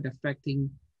nonprofit affecting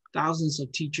thousands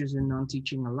of teachers and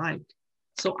non-teaching alike.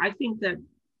 So I think that,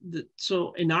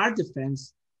 so in our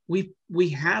defense, we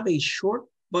have a short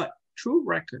but true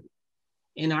record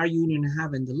in our union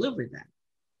having delivered that.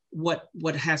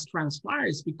 What has transpired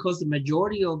is because the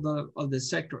majority of the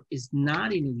sector is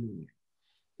not in a union,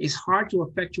 it's hard to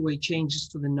effectuate changes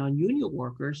to the non-union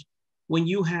workers when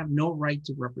you have no right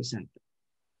to represent them.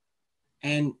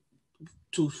 And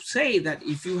to say that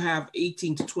if you have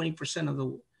 18 to 20% of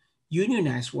the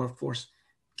unionized workforce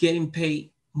getting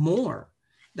paid more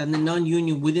than the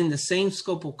non-union within the same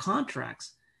scope of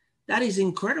contracts, that is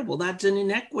incredible. That's an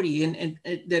inequity and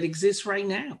that exists right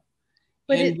now.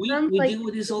 But and we deal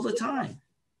with this all the time.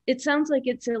 It sounds like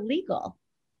it's illegal.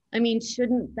 I mean,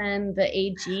 shouldn't then the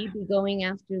AG be going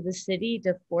after the city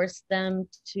to force them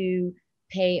to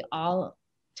pay all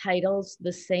titles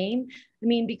the same? I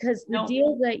mean, because the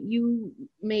deal that you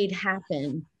made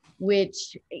happen,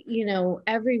 which,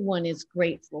 everyone is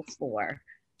grateful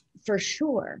for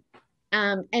sure.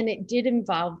 And it did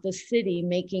involve the city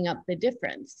making up the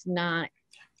difference, not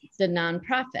the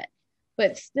nonprofit.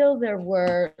 But still there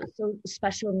were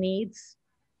special needs,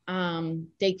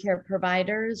 daycare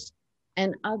providers,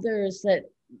 and others that,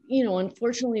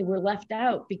 unfortunately were left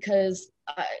out because,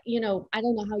 I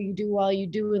don't know how you do all you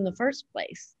do in the first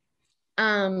place.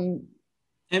 And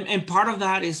part of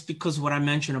that is because what I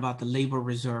mentioned about the labor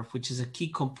reserve, which is a key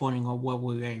component of what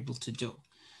we were able to do.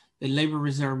 The labor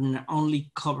reserve not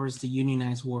only covers the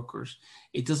unionized workers,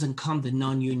 it doesn't cover the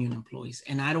non-union employees.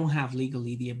 And I don't have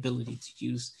legally the ability to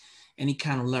use any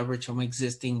kind of leverage on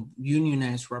existing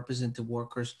unionized represented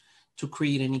workers to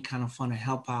create any kind of fund to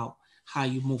help out how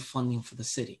you move funding for the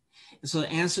city. And so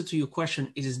the answer to your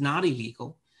question, it is not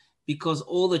illegal because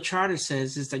all the charter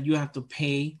says is that you have to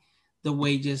pay the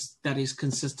wages that is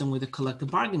consistent with the collective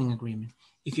bargaining agreement.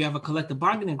 If you have a collective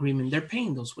bargaining agreement, they're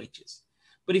paying those wages.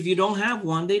 But if you don't have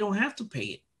one, they don't have to pay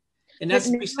it. And that's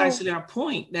precisely our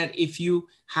point, that if you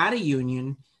had a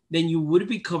union, then you would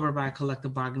be covered by a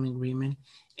collective bargaining agreement.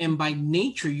 And by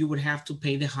nature, you would have to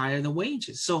pay the higher the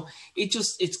wages. So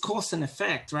it's cause and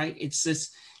effect, right? It's this,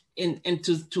 and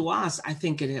to us, I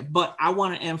think it is. But I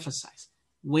want to emphasize,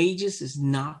 wages is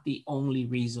not the only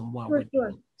reason why we're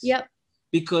doing this. Yep.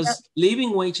 Because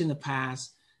living wage in the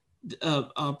past,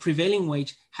 prevailing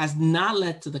wage has not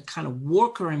led to the kind of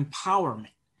worker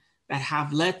empowerment that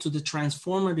have led to the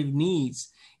transformative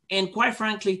needs, and quite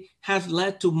frankly, have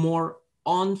led to more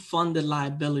unfunded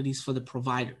liabilities for the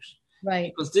providers.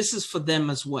 Right. Because this is for them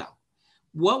as well.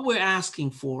 What we're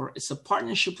asking for is a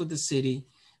partnership with the city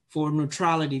for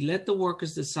neutrality. Let the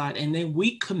workers decide, and then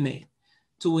we commit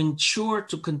to ensure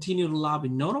to continue to lobby,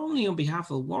 not only on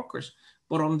behalf of the workers,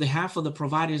 but on behalf of the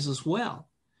providers as well,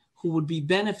 who would be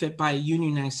benefit by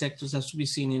unionized sectors as we've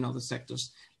seen in other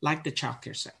sectors, like the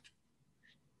childcare sector.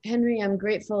 Henry, I'm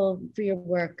grateful for your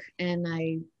work, and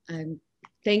I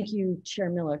thank you, Chair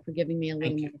Miller, for giving me a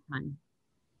little more time.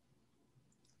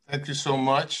 Thank you so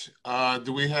much.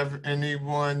 Do we have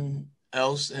anyone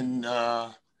else in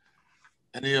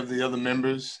any of the other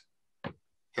members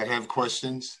that have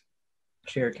questions?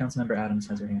 Chair, Councilmember Adams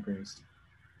has her hand raised.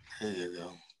 There you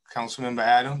go. Councilmember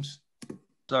Adams.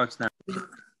 Starts now.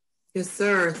 Yes,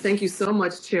 sir. Thank you so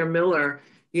much, Chair Miller.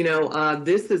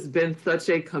 This has been such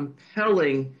a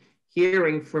compelling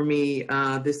hearing for me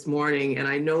this morning, and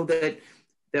I know that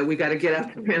we got to get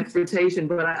after transportation,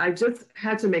 but I just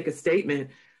had to make a statement.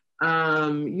 There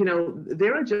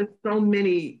are just so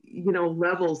many,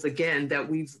 levels again that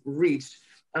we've reached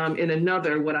in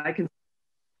another, what I can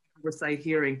oversight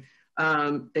hearing.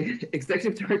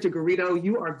 Executive Director Garrido,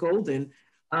 you are golden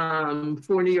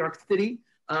for New York City.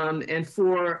 And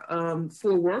for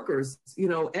workers,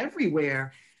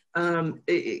 everywhere.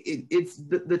 It's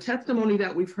the testimony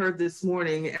that we've heard this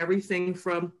morning, everything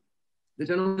from the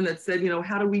gentleman that said,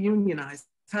 how do we unionize?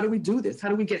 How do we do this? How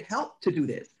do we get help to do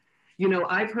this? You know,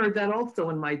 I've heard that also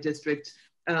in my district,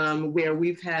 where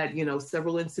we've had, you know,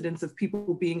 several incidents of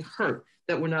people being hurt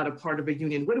that were not a part of a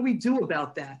union. What do we do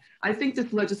about that? I think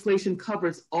this legislation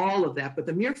covers all of that, but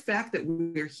the mere fact that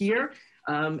we're here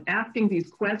asking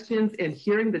these questions and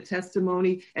hearing the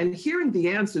testimony and hearing the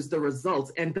answers, the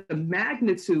results, and the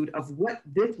magnitude of what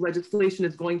this legislation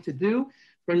is going to do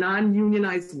for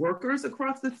non-unionized workers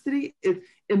across the city is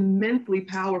immensely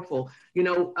powerful. You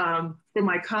know, for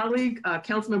my colleague,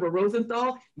 Councilmember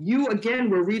Rosenthal, you again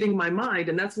were reading my mind,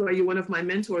 and that's why you're one of my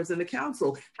mentors in the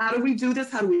council. How do we do this?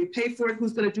 How do we pay for it?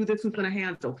 Who's going to do this? Who's going to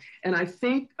handle? And I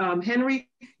think, Henry,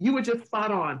 you were just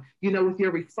spot on, you know, with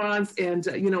your response, and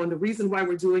you know, and the reason why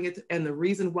we're doing it, and the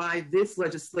reason why this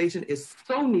legislation is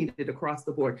so needed across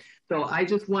the board. So I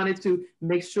just wanted to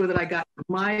make sure that I got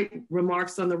my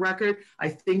remarks on the record. I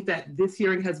think that this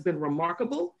hearing has been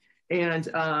remarkable, and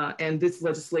this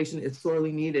legislation is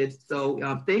sorely needed. So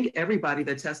thank everybody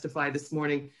that testified this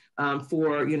morning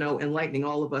for, you know, enlightening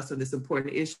all of us on this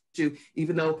important issue,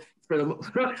 even though for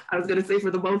the, I was going to say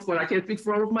for the most part, I can't speak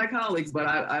for all of my colleagues, but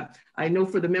I know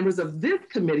for the members of this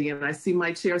committee, and I see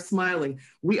my chair smiling,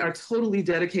 we are totally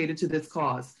dedicated to this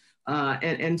cause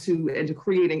and to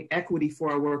creating equity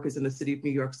for our workers in the city of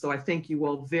New York. So I thank you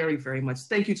all very, very much.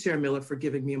 Thank you, Chair Miller, for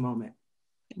giving me a moment.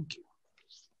 Thank you.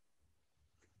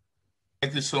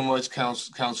 Thank you so much,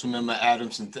 Councilmember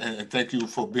Adams, and thank you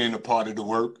for being a part of the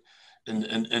work,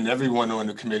 and everyone on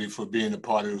the committee for being a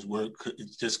part of this work,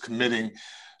 just committing,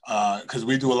 because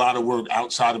we do a lot of work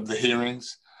outside of the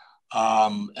hearings,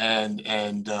 I'm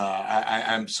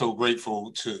so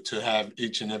grateful to have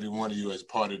each and every one of you as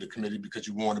part of the committee, because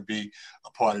you want to be a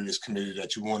part of this committee,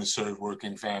 that you want to serve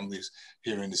working families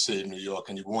here in the city of New York,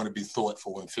 and you want to be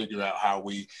thoughtful and figure out how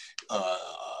we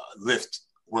lift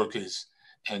workers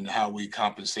and how we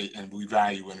compensate and we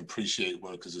value and appreciate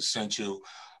work is essential.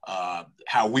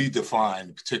 How we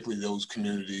define, particularly those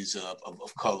communities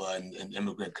of color and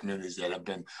immigrant communities that have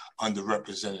been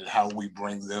underrepresented, how we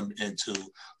bring them into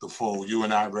the fold. You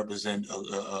and I represent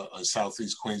a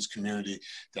Southeast Queens community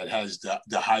that has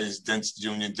the highest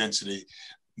union density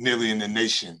nearly in the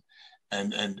nation.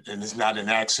 And it's not an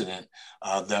accident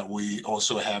that we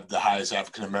also have the highest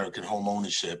African-American home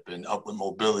ownership and upward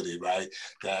mobility, right?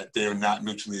 That they're not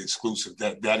mutually exclusive.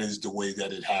 That is the way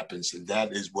that it happens. And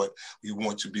that is what we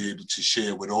want to be able to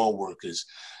share with all workers.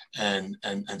 And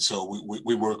so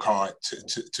we work hard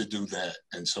to do that.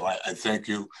 And so I thank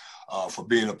you for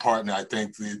being a partner. I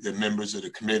thank the members of the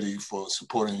committee for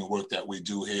supporting the work that we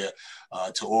do here.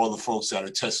 To all the folks that are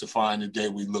testifying today,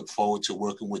 we look forward to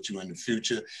working with you in the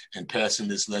future and passing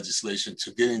this legislation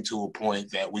to getting to a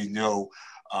point that we know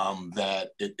that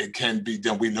it can be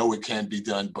done. We know it can be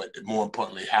done, but more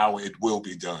importantly, how it will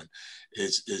be done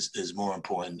is more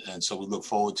important. And so we look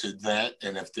forward to that.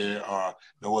 And if there are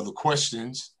no other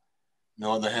questions,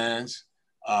 no other hands,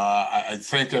 I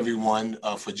thank everyone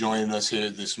for joining us here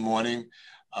this morning.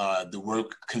 The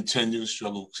work continues,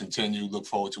 struggle continue. Look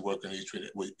forward to working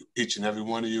with each and every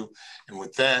one of you. And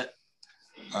with that,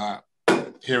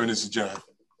 hearing is adjourned.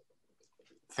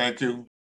 Thank you.